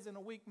he says in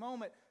a weak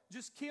moment,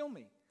 just kill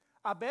me.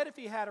 I bet if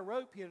he had a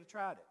rope, he'd have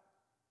tried it.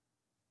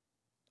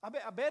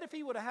 I bet if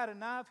he would have had a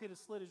knife, he'd have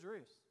slit his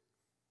wrist.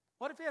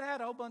 What if he had had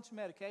a whole bunch of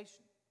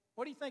medication?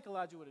 What do you think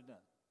Elijah would have done?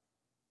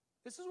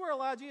 This is where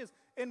Elijah is.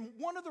 And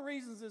one of the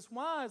reasons is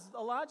why is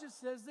Elijah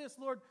says this,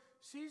 Lord,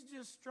 she's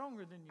just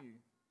stronger than you.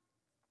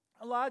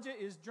 Elijah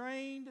is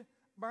drained,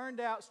 burned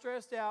out,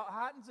 stressed out,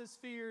 heightens his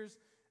fears,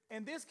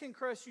 and this can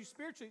crush you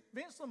spiritually.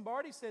 Vince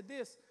Lombardi said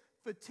this,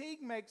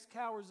 fatigue makes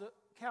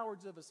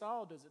cowards of us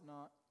all, does it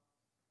not?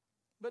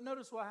 But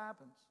notice what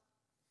happens.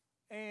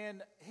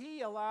 And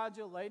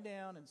Elijah, lay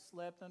down and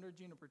slept under a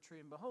juniper tree,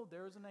 and behold,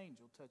 there was an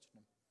angel touching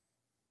him.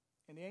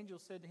 And the angel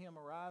said to him,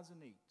 arise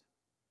and eat.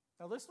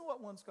 Now listen to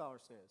what one scholar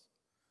says.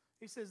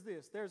 He says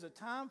this, there's a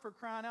time for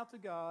crying out to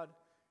God,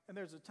 and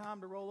there's a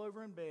time to roll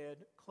over in bed,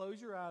 close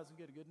your eyes, and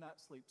get a good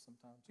night's sleep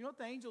sometimes. You know what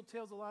the angel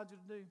tells Elijah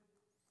to do?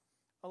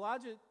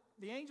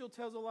 The angel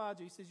tells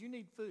Elijah, he says, you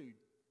need food.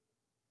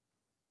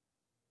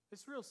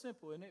 It's real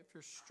simple, isn't it? If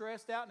you're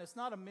stressed out, and it's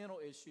not a mental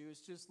issue,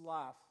 it's just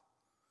life.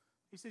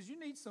 He says, you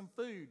need some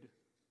food.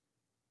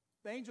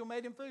 The angel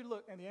made him food.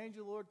 Look, and the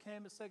angel of the Lord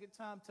came a second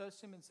time,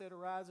 touched him, and said,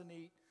 arise and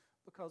eat.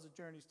 because the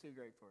journey's too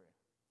great for you.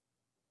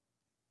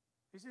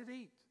 He said,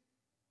 eat.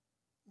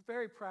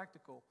 Very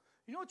practical.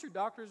 You know what your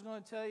doctor is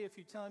going to tell you if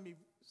you tell him you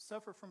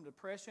suffer from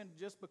depression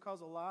just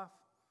because of life?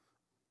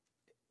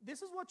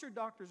 This is what your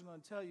doctor is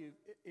going to tell you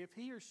if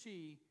he or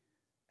she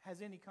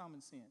has any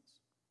common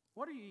sense.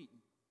 What are you eating?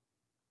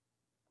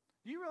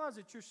 Do you realize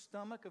that your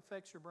stomach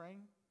affects your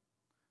brain?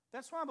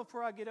 That's why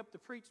before I get up to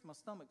preach, my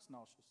stomach's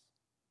nauseous.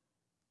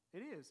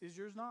 It is. Is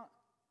yours not?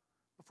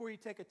 Before you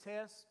take a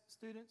test,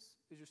 students,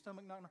 is your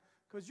stomach not?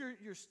 Because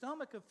your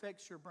stomach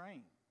affects your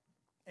brain.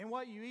 And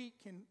what you eat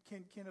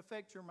can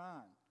affect your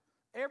mind.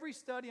 Every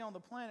study on the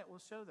planet will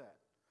show that.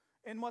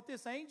 And what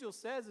this angel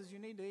says is you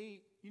need to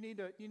eat.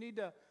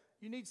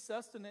 You need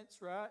sustenance,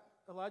 right?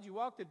 Elijah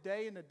walked a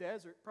day in the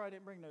desert, probably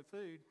didn't bring no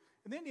food.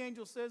 And then the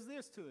angel says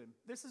this to him.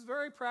 This is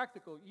very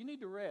practical. You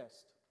need to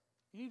rest.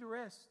 You need to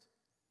rest.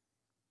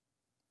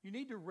 You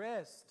need to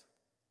rest.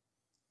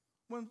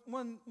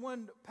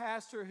 One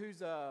pastor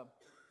who's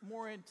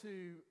more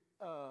into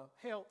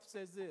health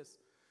says this.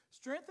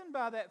 Strengthened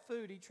by that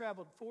food, he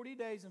traveled 40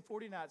 days and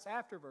 40 nights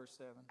after verse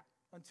 7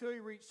 until he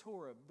reached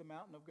Horeb, the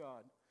mountain of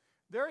God.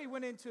 There he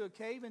went into a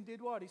cave and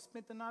did what? He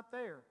spent the night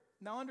there.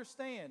 Now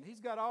understand, he's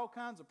got all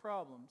kinds of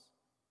problems.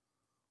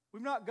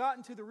 We've not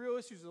gotten to the real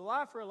issues of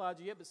life for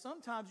Elijah yet, but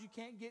sometimes you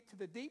can't get to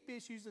the deep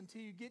issues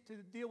until you get to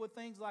deal with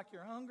things like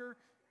your hunger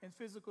and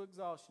physical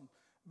exhaustion.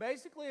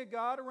 Basically,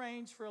 God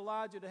arranged for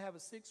Elijah to have a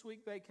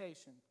 6-week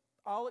vacation.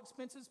 All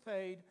expenses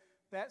paid.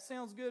 That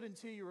sounds good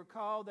until you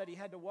recall that he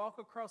had to walk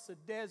across a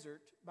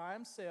desert by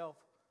himself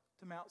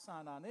to Mount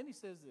Sinai. And then he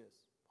says this.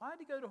 Why did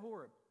he go to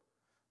Horeb?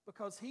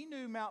 Because he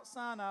knew Mount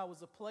Sinai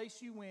was a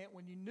place you went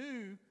when you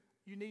knew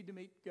you need to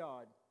meet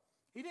God.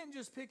 He didn't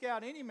just pick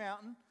out any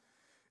mountain.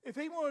 If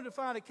he wanted to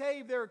find a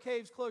cave, there are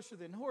caves closer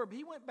than Horeb.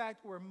 He went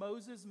back to where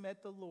Moses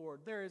met the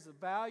Lord. There is a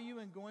value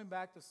in going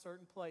back to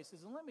certain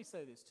places. And let me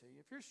say this to you.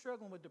 If you're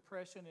struggling with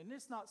depression, and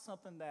it's not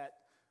something that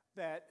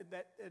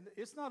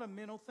it's not a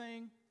mental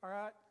thing, all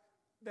right,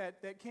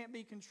 that can't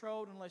be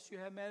controlled unless you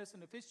have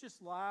medicine. If it's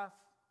just life,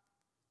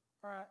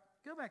 all right,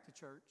 go back to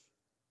church.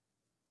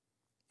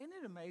 Isn't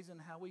it amazing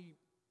how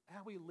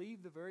we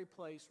leave the very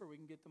place where we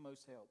can get the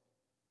most help?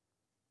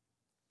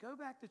 Go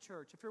back to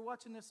church. If you're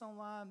watching this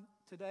online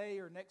today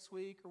or next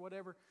week or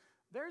whatever,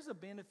 there's a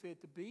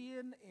benefit to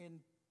being in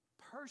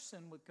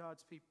person with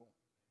God's people.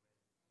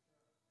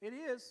 It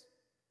is.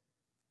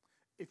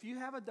 If you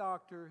have a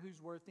doctor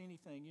who's worth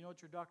anything, you know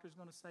what your doctor's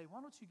going to say?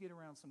 Why don't you get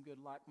around some good,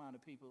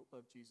 like-minded people that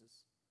love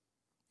Jesus?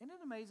 Isn't it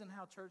amazing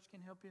how church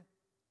can help you?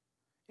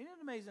 Isn't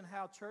it amazing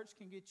how church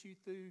can get you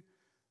through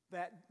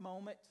that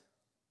moment?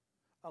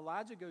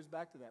 Elijah goes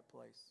back to that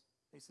place.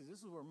 He says, this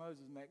is where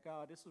Moses met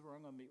God. This is where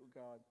I'm going to meet with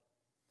God.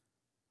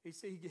 He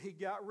said he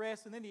got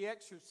rest and then he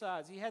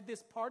exercised. He had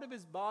this part of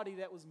his body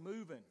that was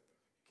moving.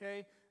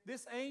 Okay?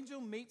 This angel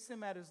meets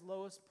him at his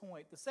lowest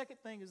point. The second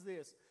thing is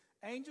this.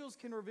 Angels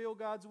can reveal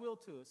God's will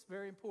to us.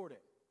 Very important.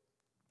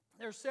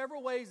 There are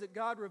several ways that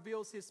God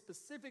reveals his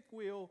specific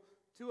will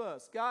to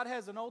us. God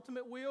has an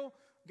ultimate will.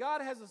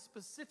 God has a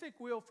specific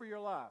will for your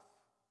life.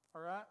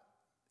 All right?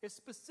 It's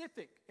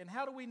specific. And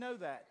how do we know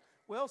that?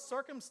 Well,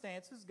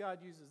 circumstances, God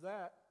uses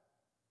that.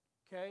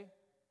 Okay?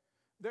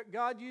 That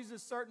God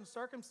uses certain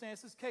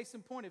circumstances. Case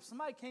in point, if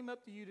somebody came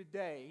up to you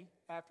today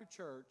after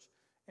church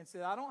and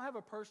said, I don't have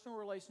a personal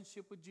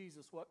relationship with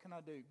Jesus, what can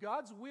I do?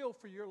 God's will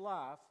for your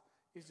life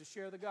is to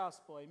share the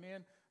gospel,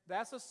 amen?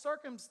 That's a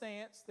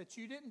circumstance that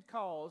you didn't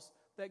cause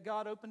that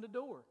God opened a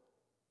door.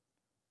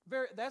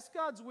 That's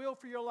God's will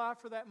for your life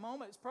for that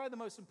moment. It's probably the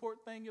most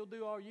important thing you'll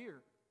do all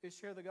year is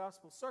share the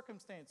gospel.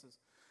 Circumstances.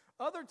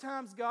 Other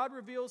times, God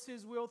reveals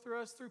his will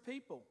through us through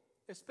people,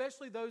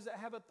 especially those that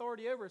have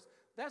authority over us.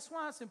 That's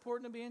why it's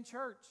important to be in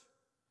church.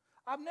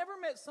 I've never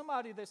met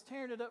somebody that's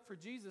tearing it up for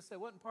Jesus that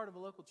wasn't part of a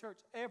local church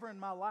ever in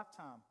my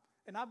lifetime.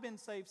 And I've been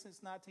saved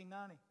since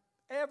 1990.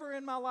 Ever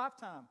in my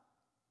lifetime.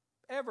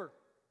 Ever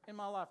in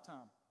my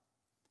lifetime.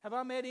 Have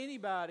I met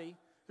anybody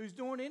who's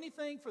doing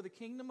anything for the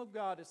kingdom of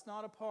God that's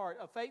not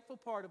a faithful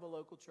part of a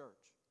local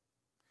church?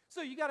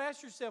 So you got to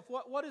ask yourself,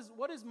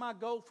 what is my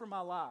goal for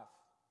my life?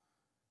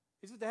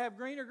 Is it to have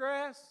greener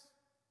grass?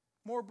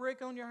 More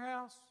brick on your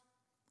house?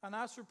 A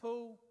nicer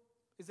pool?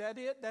 Is that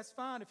it? That's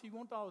fine if you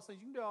want all those things.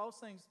 You can do all those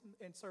things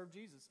and serve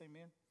Jesus,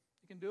 amen?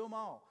 You can do them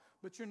all.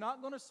 But you're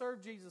not going to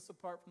serve Jesus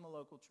apart from the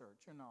local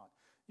church. You're not.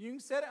 You can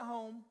sit at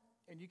home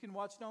and you can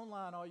watch it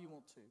online all you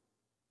want to.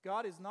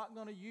 God is not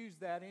going to use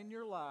that in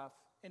your life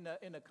in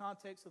the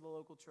context of the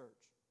local church.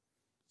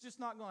 It's just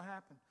not going to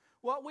happen.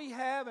 What we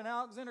have in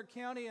Alexander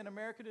County in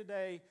America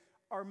today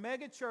are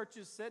mega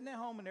churches sitting at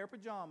home in their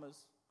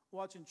pajamas,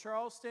 watching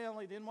Charles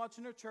Stanley, then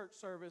watching their church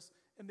service,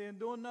 and then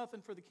doing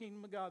nothing for the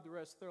kingdom of God the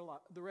rest of their life,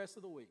 the rest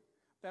of the week.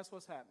 That's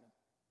what's happening.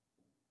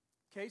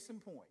 Case in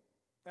point,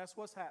 that's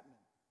what's happening.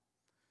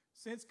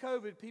 Since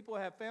COVID, people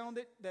have found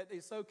it that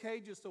it's okay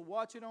just to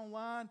watch it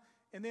online,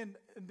 and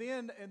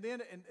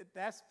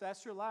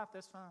that's your life.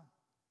 That's fine.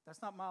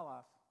 That's not my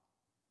life.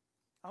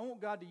 I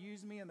want God to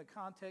use me in the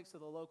context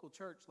of the local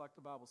church, like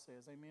the Bible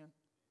says. Amen.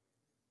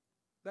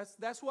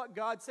 That's what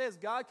God says.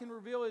 God can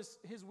reveal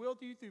His will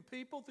to you through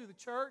people, through the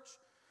church,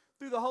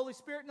 through the Holy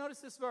Spirit. Notice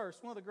this verse,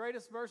 one of the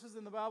greatest verses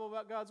in the Bible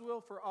about God's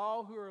will. For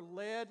all who are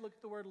led, look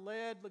at the word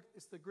led, look,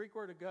 it's the Greek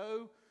word to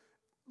go.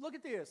 Look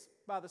at this,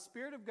 by the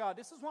Spirit of God.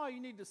 This is why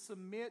you need to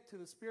submit to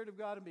the Spirit of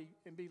God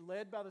and be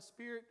led by the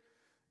Spirit.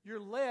 You're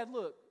led,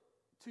 look,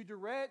 to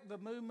direct the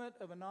movement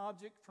of an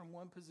object from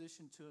one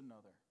position to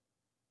another.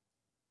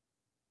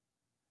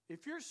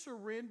 If you're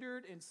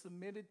surrendered and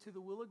submitted to the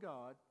will of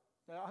God,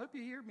 now I hope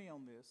you hear me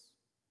on this.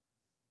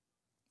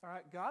 All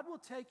right, God will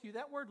take you.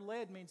 That word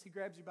led means He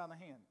grabs you by the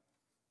hand.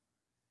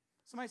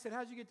 Somebody said,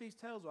 how'd you get these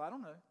tails? Well, I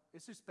don't know.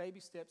 It's just baby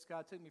steps.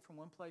 God took me from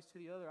one place to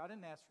the other. I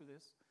didn't ask for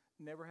this.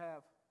 Never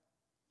have.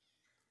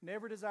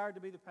 Never desired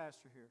to be the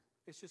pastor here.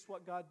 It's just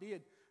what God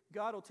did.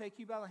 God will take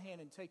you by the hand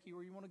and take you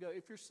where you want to go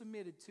if you're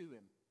submitted to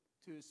Him,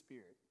 to His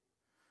Spirit.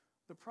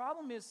 The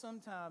problem is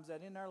sometimes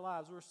that in our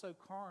lives we're so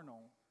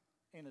carnal,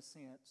 in a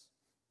sense,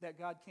 that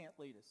God can't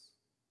lead us.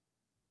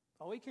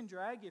 Oh, He can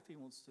drag you if He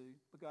wants to,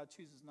 but God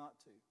chooses not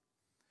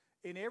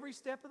to. In every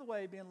step of the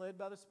way, being led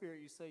by the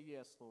Spirit, you say,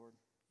 yes, Lord.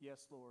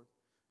 Yes, Lord.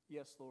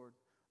 Yes, Lord.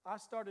 I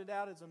started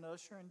out as an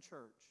usher in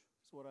church.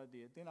 That's what I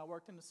did. Then I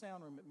worked in the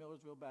sound room at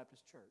Millersville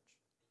Baptist Church.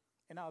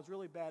 And I was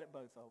really bad at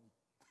both of them.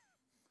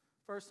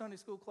 First Sunday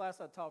school class,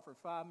 I taught for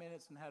 5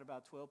 minutes and had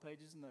about 12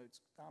 pages of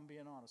notes. I'm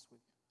being honest with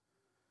you.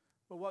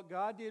 But what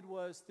God did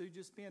was, through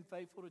just being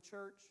faithful to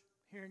church,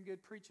 hearing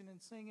good preaching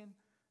and singing,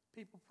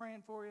 people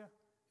praying for you,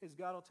 is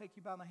God will take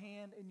you by the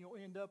hand and you'll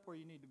end up where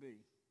you need to be.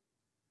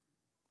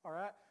 All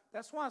right?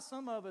 That's why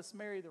some of us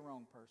marry the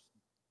wrong person.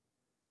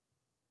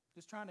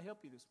 Just trying to help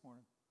you this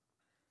morning.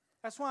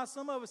 That's why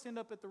some of us end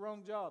up at the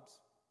wrong jobs.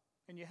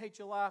 And you hate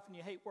your life and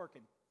you hate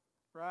working.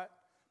 Right?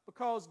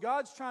 Because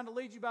God's trying to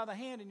lead you by the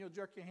hand and you'll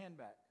jerk your hand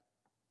back.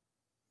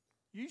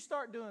 You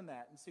start doing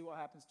that and see what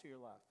happens to your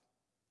life.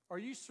 Or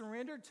you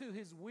surrender to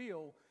His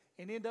will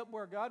and end up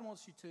where God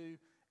wants you to,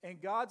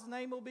 and God's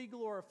name will be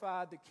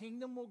glorified, the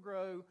kingdom will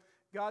grow,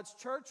 God's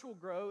church will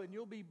grow, and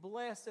you'll be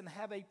blessed and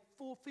have a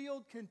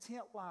fulfilled,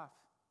 content life.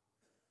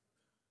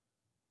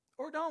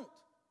 Or don't.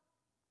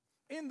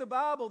 In the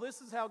Bible,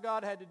 this is how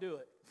God had to do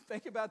it.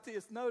 Think about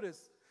this.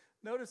 Notice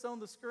on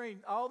the screen,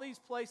 all these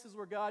places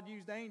where God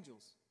used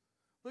angels.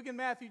 Look in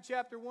Matthew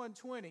chapter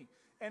 1:20.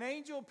 An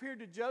angel appeared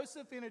to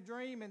Joseph in a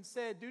dream and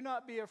said, do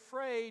not be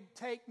afraid,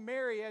 take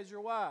Mary as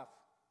your wife.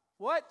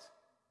 What?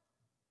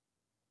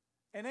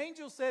 An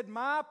angel said,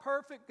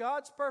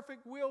 God's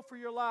perfect will for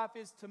your life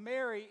is to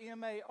marry,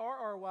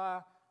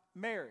 M-A-R-R-Y,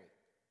 Mary.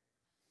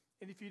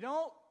 And if you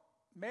don't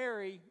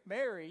marry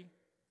Mary,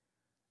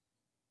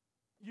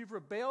 you've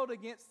rebelled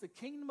against the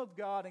kingdom of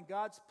God and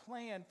God's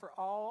plan for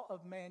all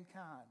of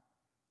mankind.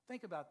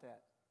 Think about that.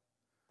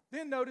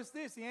 Then notice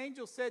this. The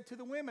angel said to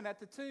the women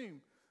at the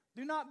tomb,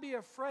 do not be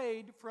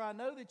afraid, for I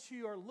know that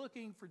you are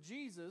looking for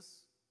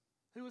Jesus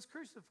who was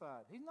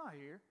crucified. He's not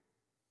here.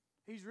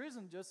 He's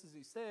risen just as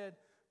He said.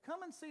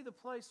 Come and see the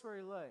place where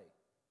He lay.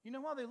 You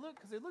know why they looked?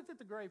 Because they looked at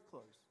the grave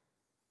clothes.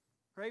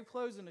 Grave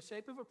clothes in the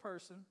shape of a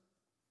person,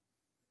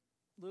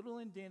 little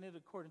indented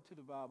according to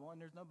the Bible, and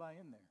there's nobody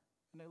in there.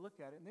 And they look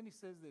at it, and then He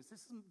says this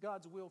is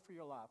God's will for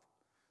your life.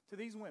 To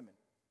these women,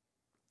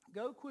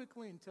 go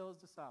quickly and tell His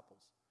disciples.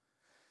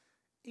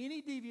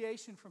 Any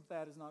deviation from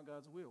that is not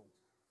God's will.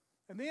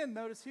 And then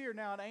notice here,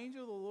 now an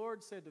angel of the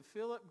Lord said to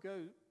Philip,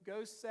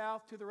 go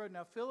south to the road.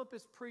 Now Philip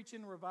is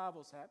preaching,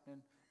 revival's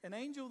happening. An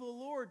angel of the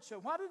Lord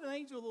showed. Why did an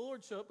angel of the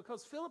Lord show up?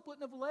 Because Philip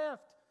wouldn't have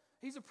left.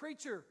 He's a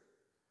preacher.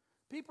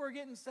 People are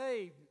getting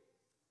saved.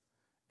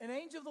 An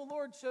angel of the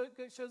Lord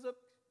shows up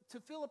to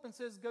Philip and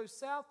says, go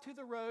south to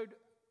the road,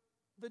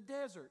 the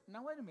desert.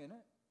 Now wait a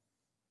minute.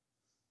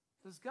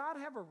 Does God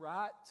have a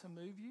right to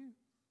move you?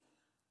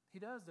 He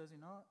does He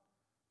not?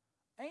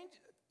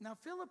 Now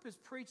Philip is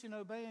preaching,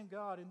 obeying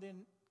God, and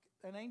then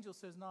an angel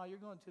says, no, you're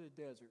going to the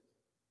desert.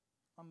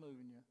 I'm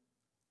moving you.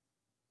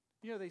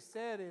 You know, they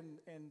said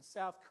in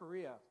South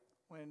Korea,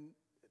 when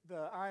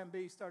the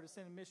IMB started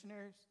sending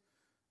missionaries,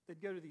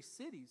 they'd go to these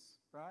cities,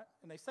 right?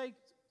 And they say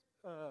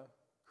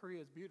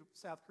Korea is beautiful,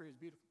 South Korea is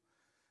beautiful.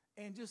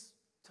 And just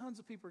tons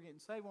of people are getting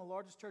saved. One of the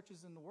largest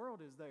churches in the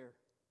world is there,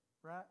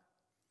 right?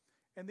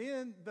 And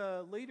then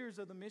the leaders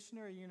of the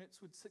missionary units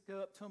would go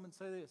up to them and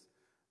say this,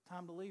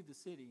 time to leave the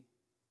city.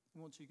 We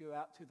want you to go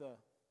out to the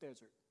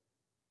desert.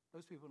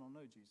 Those people don't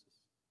know Jesus.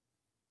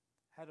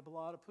 Had a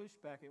lot of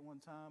pushback at one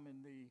time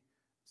in the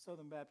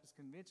Southern Baptist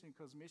Convention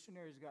because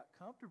missionaries got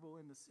comfortable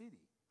in the city.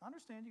 I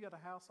understand you got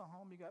a house, a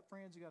home, you got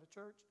friends, you got a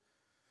church.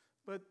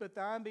 But the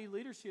IMB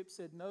leadership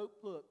said, nope,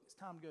 look, it's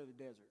time to go to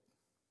the desert.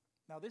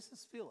 Now this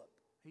is Philip.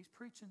 He's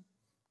preaching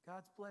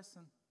God's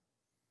blessing.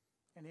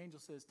 And the angel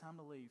says, time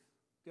to leave.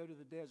 Go to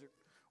the desert.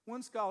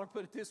 One scholar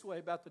put it this way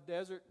about the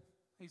desert.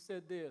 He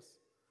said this.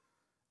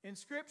 In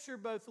Scripture,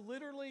 both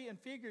literally and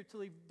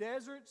figuratively,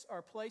 deserts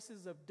are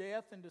places of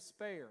death and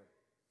despair.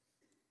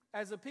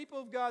 As the people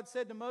of God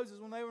said to Moses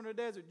when they were in the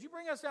desert, did you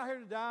bring us out here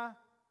to die?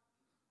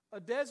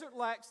 A desert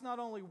lacks not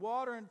only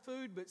water and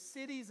food, but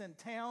cities and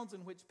towns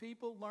in which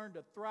people learn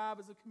to thrive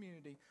as a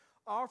community,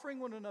 offering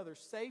one another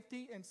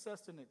safety and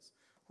sustenance.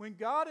 When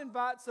God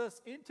invites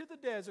us into the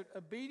desert,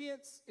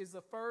 obedience is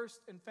the first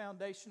and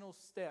foundational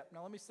step.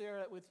 Now let me share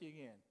that with you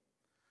again.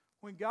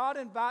 When God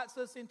invites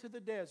us into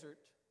the desert,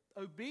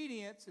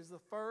 obedience is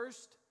the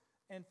first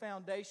and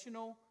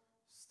foundational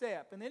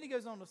step. And then he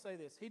goes on to say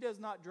this. He does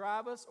not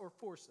drive us or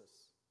force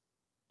us.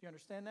 Do you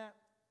understand that?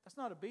 That's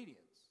not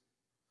obedience.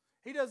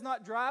 He does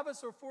not drive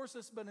us or force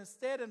us, but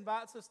instead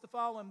invites us to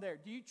follow him there.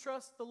 Do you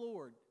trust the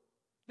Lord?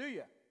 Do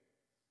you?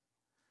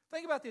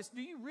 Think about this.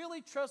 Do you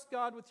really trust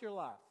God with your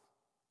life?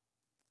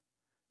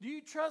 Do you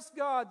trust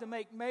God to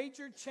make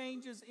major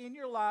changes in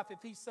your life if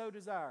he so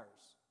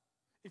desires?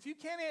 If you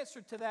can't answer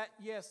to that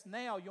yes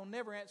now, you'll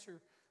never answer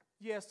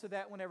yes to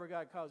that whenever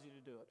God calls you to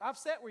do it. I've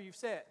sat where you've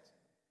sat.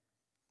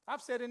 I've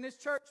sat in this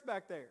church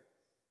back there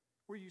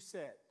where you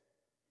sat.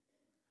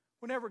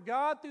 Whenever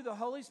God, through the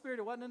Holy Spirit,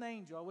 it wasn't an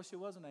angel. I wish it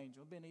was an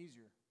angel. It would have been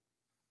easier.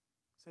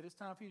 Said, it's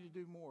time for you to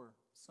do more,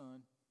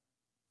 son.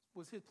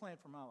 Was his plan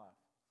for my life.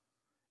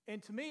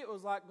 And to me, it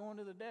was like going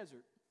to the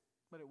desert,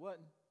 but it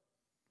wasn't.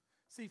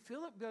 See,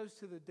 Philip goes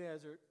to the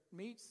desert,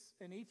 meets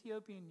an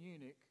Ethiopian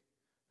eunuch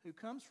who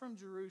comes from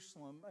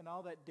Jerusalem and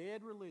all that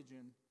dead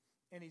religion,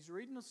 and he's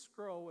reading a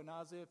scroll in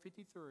Isaiah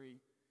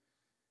 53.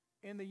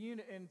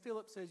 And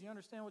Philip says, you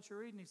understand what you're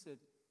reading? He said,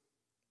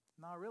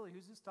 no, really,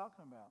 who's this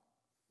talking about?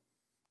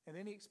 And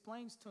then he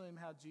explains to him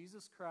how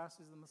Jesus Christ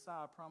is the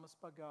Messiah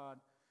promised by God.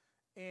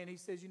 And he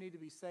says, you need to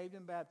be saved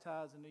and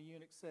baptized. And the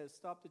eunuch says,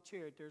 stop the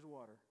chariot, there's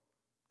water.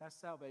 That's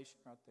salvation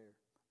right there.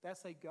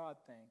 That's a God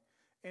thing.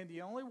 And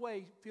the only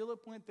way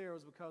Philip went there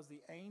was because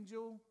the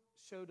angel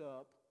showed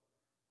up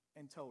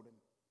and told him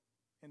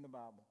in the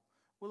Bible.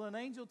 Will an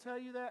angel tell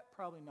you that?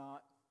 Probably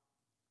not.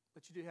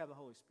 But you do have the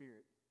Holy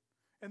Spirit.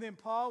 And then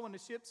Paul, when the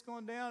ship's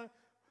going down,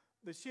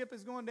 the ship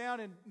is going down,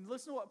 and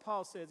listen to what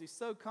Paul says. He's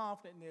so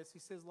confident in this. He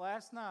says,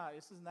 last night,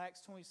 this is in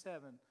Acts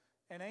 27,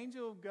 an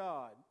angel of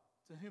God,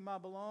 to whom I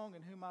belong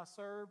and whom I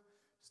serve,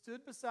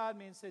 stood beside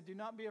me and said, do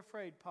not be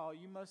afraid, Paul.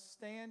 You must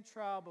stand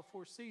trial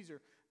before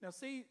Caesar. Now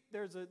see,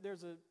 there's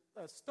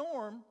a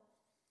storm,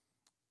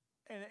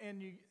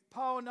 and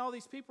Paul and all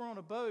these people are on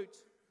a boat,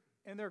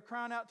 and they're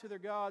crying out to their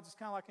gods. It's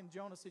kind of like in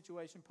Jonah's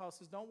situation. Paul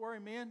says, don't worry,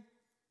 men.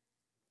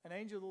 An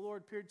angel of the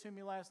Lord appeared to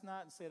me last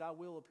night and said, I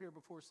will appear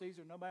before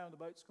Caesar. Nobody on the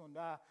boat's going to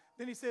die.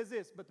 Then he says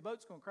this, but the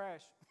boat's going to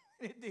crash.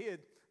 It did.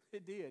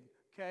 It did.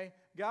 Okay?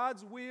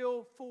 God's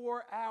will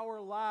for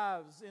our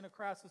lives in a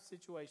crisis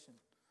situation.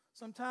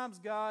 Sometimes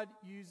God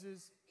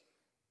uses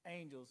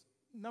angels.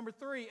 Number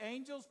 3,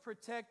 angels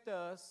protect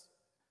us.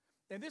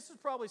 And this is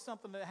probably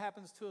something that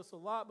happens to us a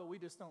lot, but we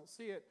just don't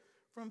see it.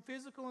 From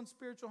physical and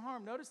spiritual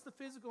harm. Notice the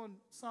physical in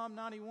Psalm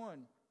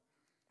 91.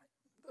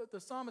 The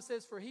psalmist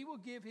says, for he will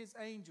give his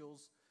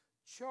angels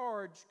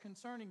charge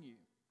concerning you,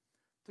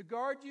 to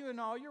guard you in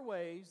all your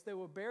ways. They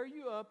will bear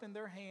you up in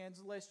their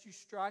hands, lest you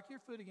strike your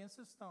foot against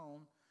a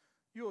stone.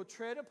 You will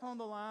tread upon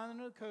the lion and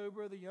the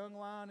cobra, the young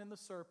lion and the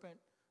serpent.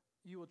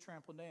 You will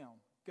trample down.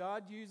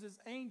 God uses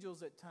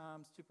angels at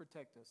times to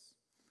protect us.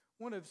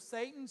 One of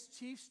Satan's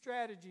chief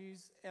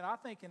strategies, and I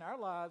think in our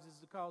lives, is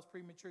to cause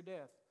premature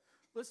death.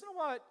 Listen to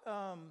what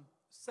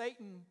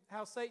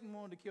how Satan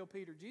wanted to kill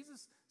Peter.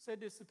 Jesus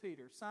said this to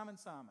Peter, Simon,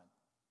 Simon,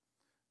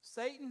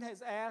 Satan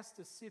has asked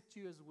to sift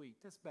you as wheat.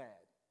 That's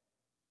bad.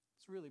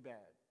 It's really bad.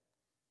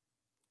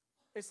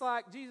 It's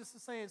like Jesus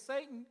is saying,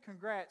 Satan,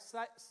 congrats.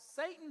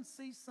 Satan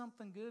sees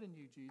something good in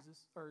you,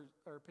 Jesus, or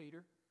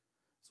Peter.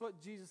 That's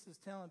what Jesus is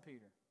telling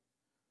Peter.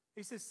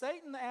 He says,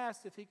 Satan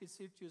asked if he could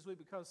sift you as wheat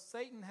because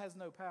Satan has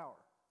no power,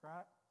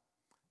 right?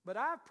 But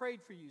I've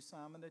prayed for you,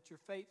 Simon, that your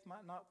faith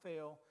might not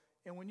fail.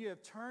 And when you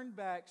have turned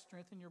back,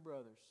 strengthen your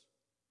brothers.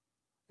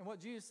 And what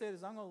Jesus said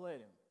is, I'm going to let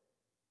him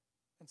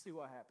and see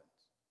what happens.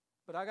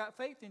 But I got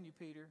faith in you,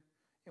 Peter.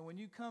 And when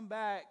you come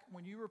back,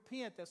 when you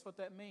repent, that's what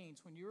that means.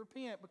 When you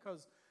repent,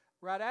 because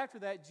right after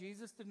that,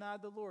 Jesus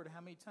denied the Lord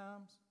how many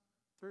times?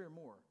 3 or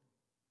more.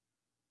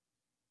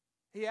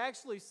 He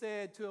actually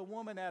said to a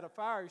woman at a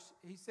fire,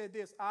 he said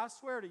this, I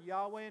swear to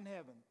Yahweh in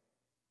heaven,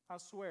 I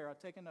swear, I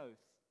take an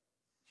oath.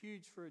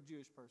 Huge for a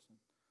Jewish person.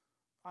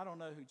 I don't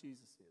know who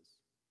Jesus is.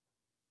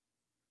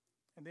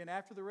 And then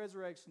after the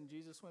resurrection,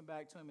 Jesus went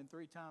back to him, and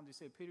 3 times he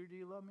said, Peter, do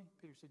you love me?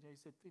 Peter said, yeah. He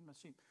said, feed my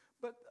sheep.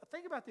 But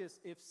think about this.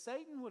 If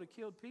Satan would have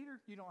killed Peter,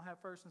 you don't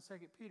have 1st and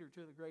 2nd Peter,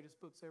 2 of the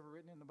greatest books ever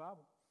written in the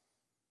Bible.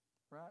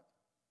 Right?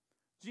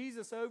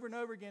 Jesus over and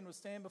over again would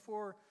stand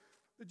before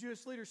the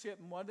Jewish leadership,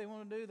 and what did they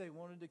want to do? They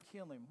wanted to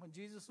kill him. When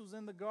Jesus was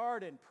in the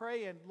garden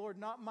praying, Lord,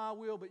 not my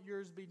will, but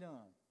yours be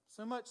done.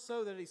 So much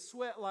so that he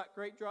sweat like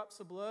great drops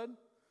of blood.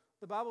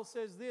 The Bible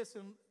says this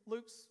in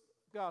Luke's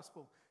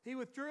gospel. He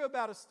withdrew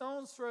about a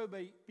stone's throw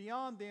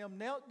beyond them,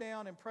 knelt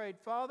down and prayed,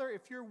 Father,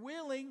 if you're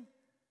willing,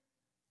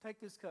 take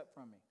this cup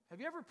from me. Have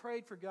you ever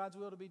prayed for God's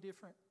will to be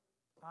different?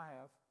 I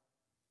have.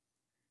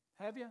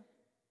 Have you?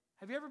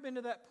 Have you ever been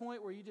to that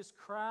point where you just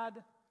cried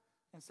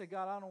and said,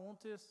 God, I don't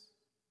want this?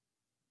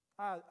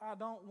 I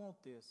don't want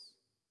this.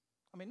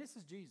 I mean, this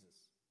is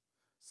Jesus.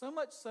 So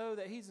much so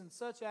that he's in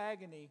such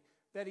agony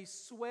that he's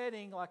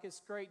sweating like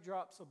it's great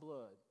drops of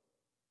blood.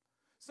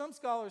 Some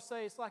scholars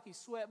say it's like he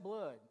sweat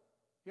blood.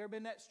 You ever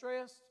been that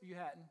stressed? You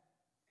hadn't.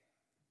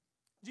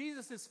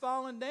 Jesus is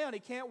falling down. He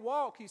can't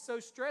walk. He's so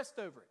stressed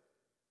over it.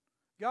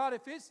 God,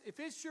 if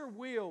it's your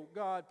will,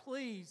 God,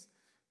 please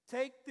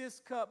take this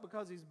cup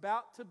because he's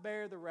about to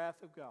bear the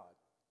wrath of God.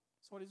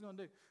 That's what he's going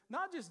to do.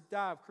 Not just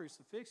die of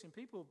crucifixion.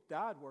 People have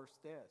died worse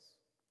deaths.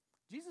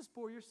 Jesus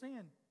bore your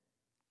sin.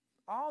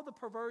 All the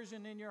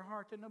perversion in your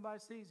heart that nobody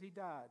sees, he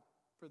died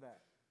for that.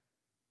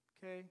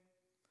 Okay?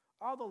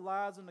 All the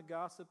lies and the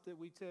gossip that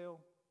we tell,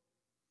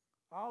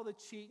 all the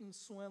cheating,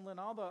 swindling,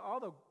 all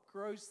the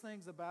gross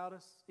things about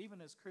us, even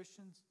as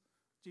Christians,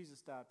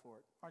 Jesus died for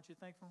it. Aren't you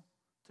thankful?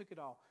 Took it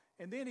all.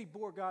 And then he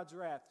bore God's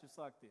wrath just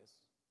like this.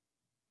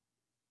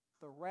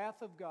 The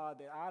wrath of God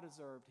that I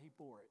deserved, he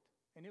bore it.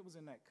 And it was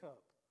in that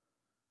cup.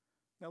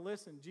 Now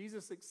listen,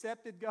 Jesus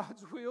accepted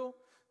God's will,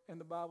 and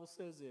the Bible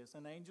says this: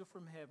 an angel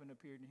from heaven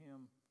appeared to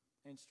him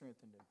and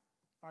strengthened him.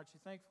 Aren't you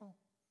thankful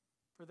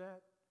for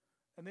that?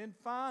 And then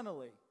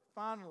finally,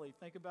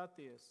 think about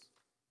this.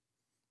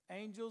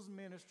 Angels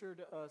minister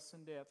to us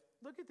in death.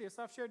 Look at this.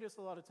 I've shared this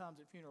a lot of times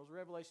at funerals.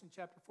 Revelation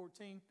chapter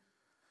 14.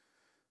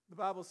 The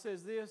Bible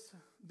says this: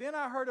 then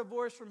I heard a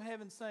voice from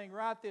heaven saying,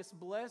 write this,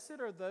 blessed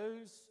are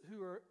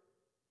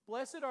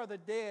the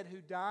dead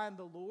who die in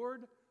the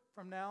Lord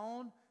from now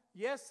on.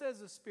 Yes, says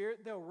the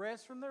Spirit, they'll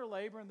rest from their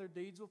labor and their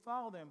deeds will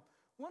follow them.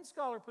 One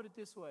scholar put it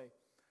this way: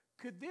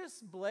 could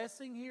this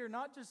blessing here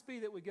not just be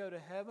that we go to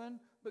heaven,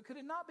 but could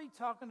it not be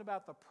talking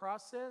about the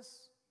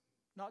process,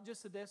 not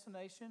just the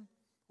destination?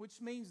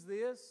 Which means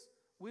this: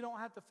 we don't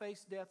have to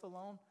face death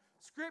alone.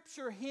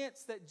 Scripture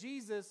hints that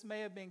Jesus may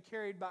have been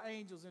carried by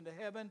angels into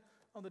heaven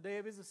on the day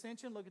of his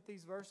ascension. Look at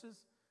these verses.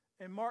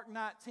 In Mark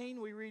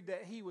 19, we read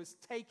that he was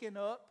taken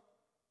up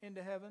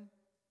into heaven.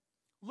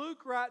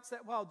 Luke writes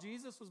that while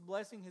Jesus was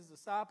blessing his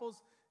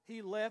disciples,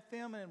 he left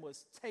them and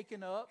was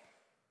taken up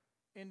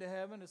into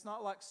heaven. It's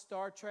not like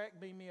Star Trek,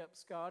 beam me up,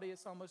 Scotty.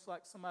 It's almost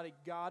like somebody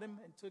got him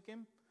and took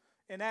him.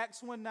 In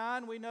Acts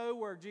 1:9, we know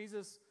where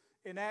Jesus,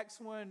 in Acts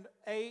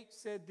 1:8,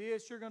 said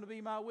this: you're going to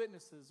be my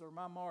witnesses or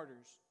my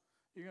martyrs.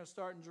 You're going to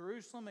start in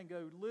Jerusalem and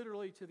go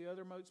literally to the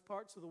othermost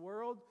parts of the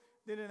world.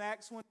 Then in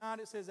Acts 1:9,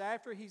 it says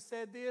after he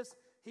said this,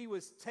 he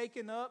was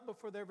taken up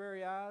before their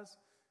very eyes.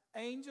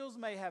 Angels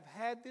may have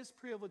had this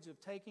privilege of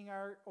taking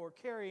or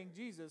carrying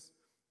Jesus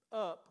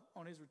up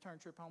on his return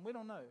trip home. We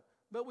don't know.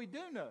 But we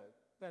do know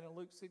that in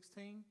Luke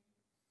 16,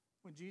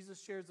 when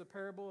Jesus shares the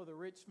parable of the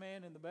rich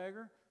man and the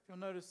beggar, if you'll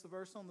notice the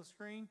verse on the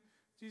screen,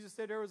 Jesus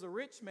said there was a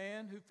rich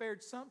man who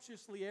fared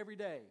sumptuously every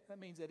day. That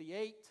means that he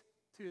ate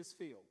to his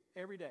fill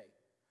every day.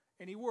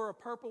 And he wore a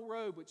purple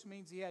robe, which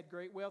means he had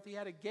great wealth. He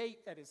had a gate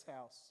at his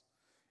house.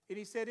 And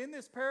he said, in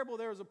this parable,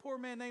 there was a poor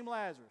man named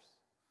Lazarus.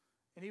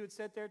 And he would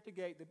sit there at the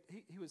gate.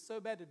 He was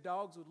so bad the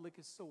dogs would lick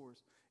his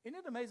sores. Isn't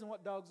it amazing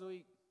what dogs will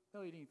eat?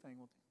 They'll eat anything,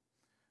 won't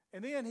they?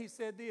 And then he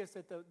said this,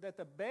 that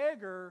the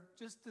beggar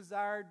just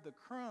desired the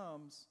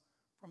crumbs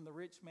from the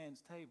rich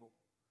man's table.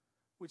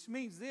 Which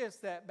means this,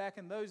 that back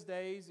in those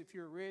days, if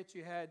you're rich,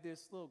 you had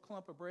this little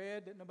clump of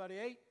bread that nobody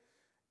ate.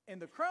 And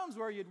the crumbs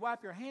were you'd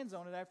wipe your hands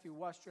on it after you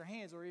washed your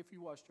hands, or if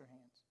you washed your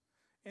hands.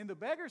 And the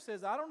beggar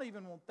says, I don't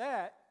even want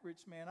that,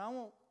 rich man. I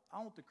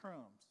want the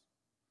crumbs.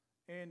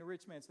 And the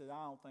rich man said,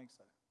 I don't think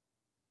so.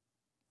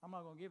 I'm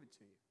not going to give it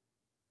to you.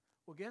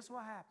 Well, guess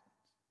what happens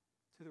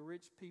to the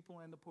rich people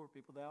and the poor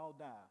people? They all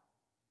die.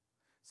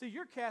 See,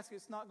 your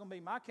casket's not going to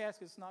be, my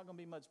casket's not going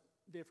to be much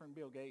different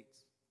than Bill Gates.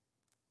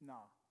 No,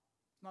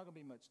 it's not going to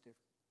be much different.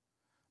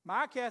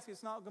 My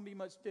casket's not going to be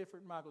much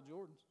different than Michael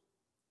Jordan's.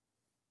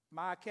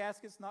 My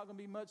casket's not going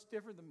to be much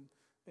different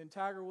than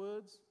Tiger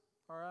Woods,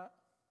 all right?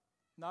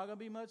 Not going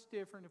to be much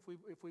different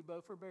if we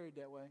both are buried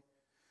that way.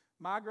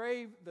 My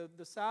grave,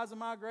 the size of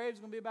my grave is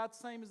going to be about the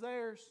same as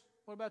theirs.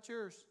 What about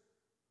yours?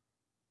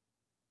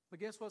 But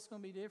guess what's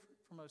going to be different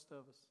for most of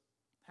us?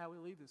 How we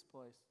leave this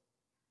place.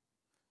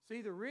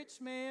 See, the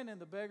rich man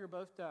and the beggar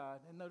both died.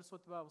 And notice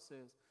what the Bible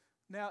says.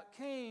 Now it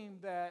came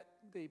that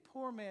the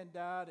poor man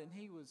died and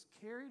he was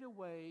carried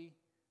away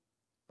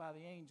by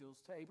the angels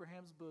to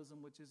Abraham's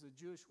bosom, which is a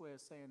Jewish way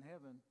of saying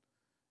heaven.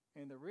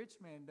 And the rich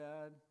man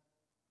died,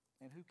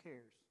 and who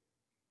cares?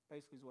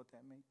 Basically is what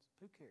that means.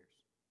 Who cares?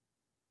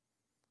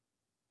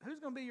 Who's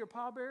going to be your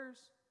pallbearers?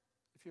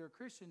 If you're a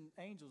Christian,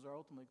 angels are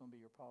ultimately going to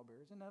be your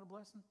pallbearers. Isn't that a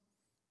blessing?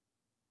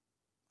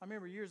 I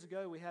remember years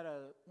ago we had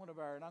one of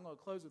our, and I'm going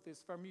to close with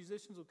this, if our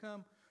musicians will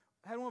come,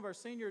 I had one of our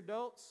senior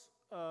adults.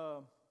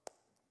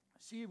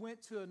 She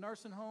went to a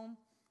nursing home.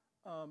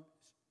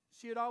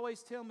 She would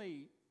always tell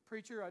me,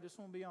 preacher, I just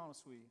want to be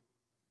honest with you.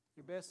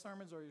 Your best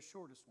sermons are your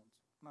shortest ones.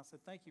 And I said,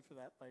 thank you for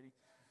that, lady.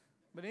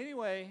 But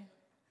anyway,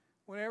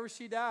 whenever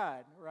she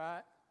died,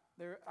 right,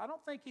 I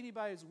don't think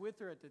anybody was with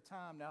her at the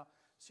time. Now,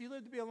 she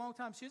lived to be a long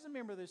time. She was a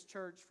member of this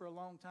church for a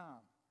long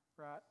time,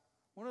 right?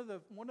 One of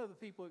the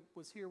people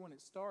was here when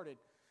it started.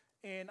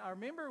 And I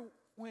remember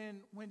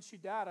when she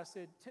died, I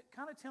said,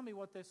 kind of tell me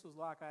what this was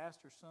like. I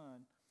asked her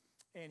son.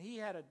 And he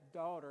had a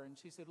daughter, and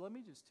she said, let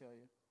me just tell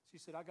you. She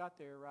said, I got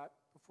there right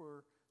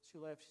before she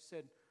left. She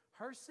said,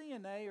 her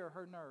CNA or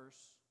her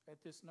nurse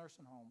at this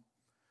nursing home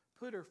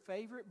put her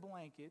favorite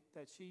blanket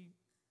that she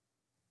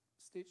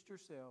stitched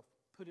herself,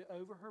 put it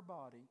over her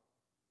body,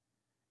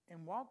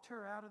 and walked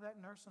her out of that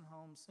nursing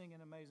home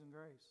singing Amazing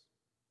Grace.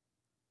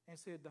 And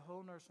said the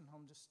whole nursing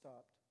home just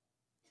stopped.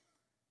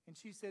 And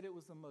she said it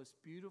was the most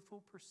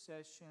beautiful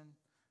procession.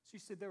 She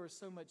said there was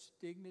so much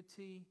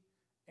dignity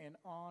and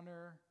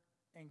honor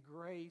and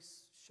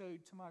grace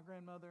showed to my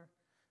grandmother.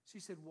 She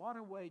said, what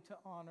a way to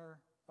honor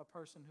a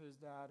person who has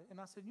died. And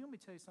I said, you want me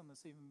to tell you something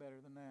that's even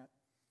better than that?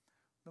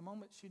 The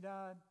moment she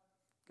died,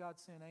 God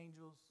sent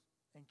angels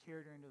and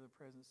carried her into the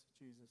presence of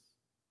Jesus.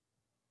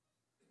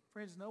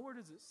 Friends, nowhere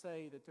does it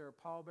say that there are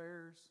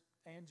pallbearers,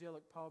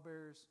 angelic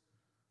pallbearers,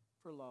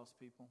 for lost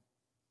people.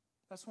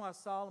 That's why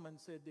Solomon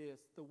said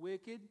this, the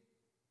wicked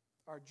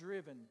are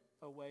driven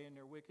away in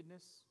their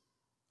wickedness.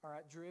 All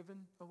right,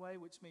 driven away,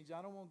 which means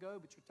I don't want to go,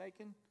 but you're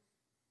taken.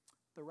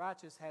 The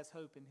righteous has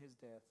hope in his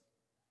death.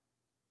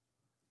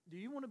 Do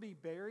you want to be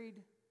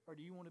buried or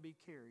do you want to be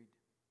carried?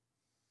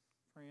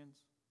 Friends,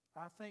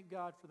 I thank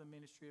God for the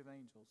ministry of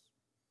angels.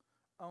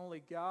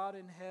 Only God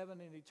in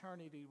heaven and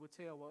eternity will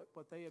tell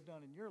what they have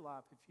done in your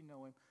life if you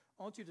know Him.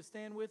 I want you to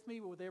stand with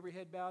me with every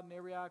head bowed and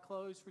every eye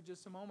closed for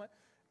just a moment.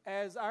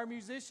 As our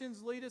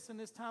musicians lead us in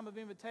this time of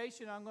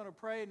invitation, I'm going to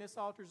pray, and this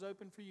altar is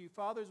open for you.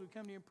 Father, as we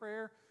come to you in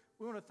prayer,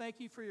 we want to thank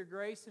you for your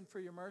grace and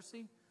for your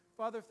mercy.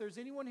 Father, if there's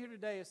anyone here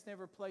today that's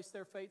never placed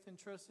their faith and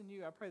trust in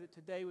you, I pray that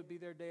today would be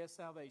their day of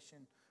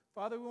salvation.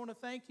 Father, we want to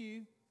thank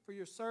you for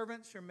your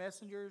servants, your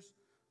messengers,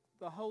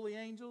 the holy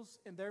angels,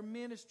 and their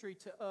ministry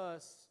to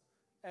us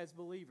as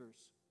believers.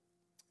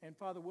 And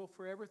Father, we'll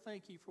forever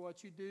thank you for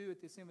what you do at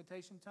this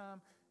invitation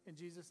time. In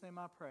Jesus' name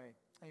I pray.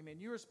 Amen.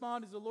 You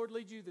respond as the Lord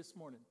leads you this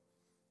morning.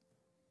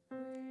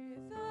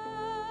 Without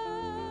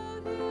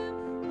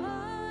Him,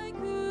 I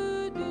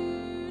could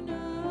do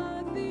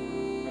nothing.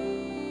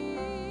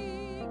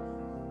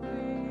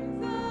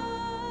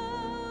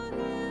 Without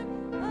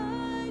Him,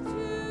 I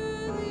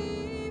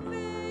truly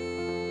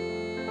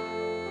fail.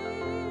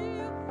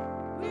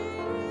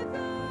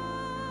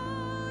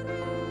 Without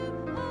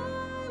Him, I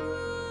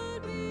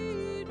would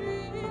be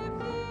drifting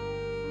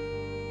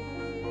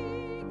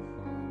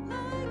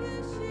like a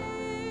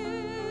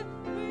ship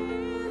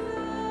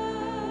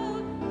without a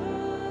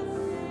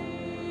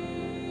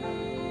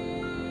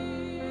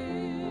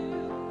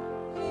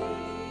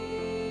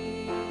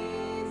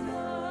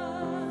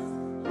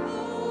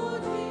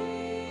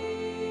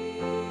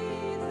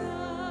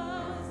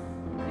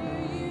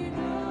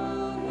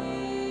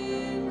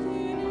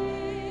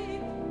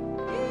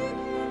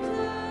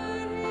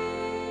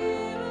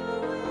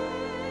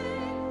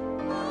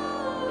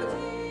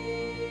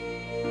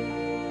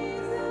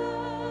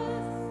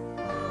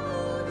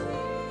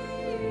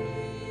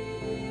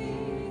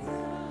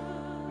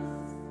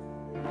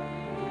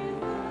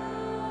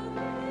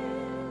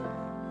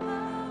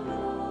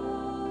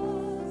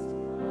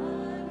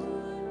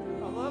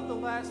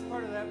Last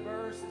part of that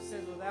verse, it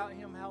says, without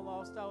Him, how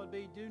lost I would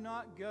be. Do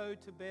not go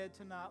to bed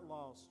tonight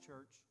lost,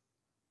 church.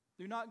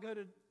 Do not go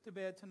to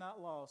bed tonight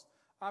lost.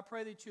 I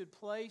pray that you would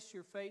place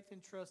your faith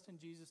and trust in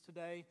Jesus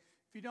today.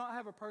 If you don't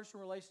have a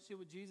personal relationship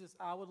with Jesus,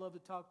 I would love to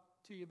talk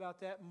to you about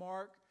that.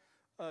 Mark,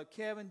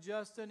 Kevin,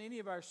 Justin, any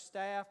of our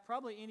staff,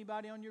 probably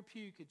anybody on your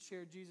pew could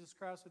share Jesus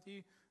Christ with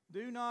you.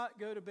 Do not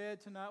go to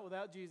bed tonight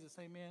without Jesus.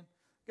 Amen.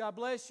 God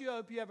bless you. I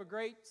hope you have a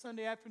great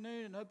Sunday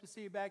afternoon and hope to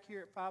see you back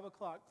here at 5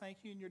 o'clock. Thank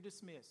you, and you're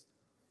dismissed.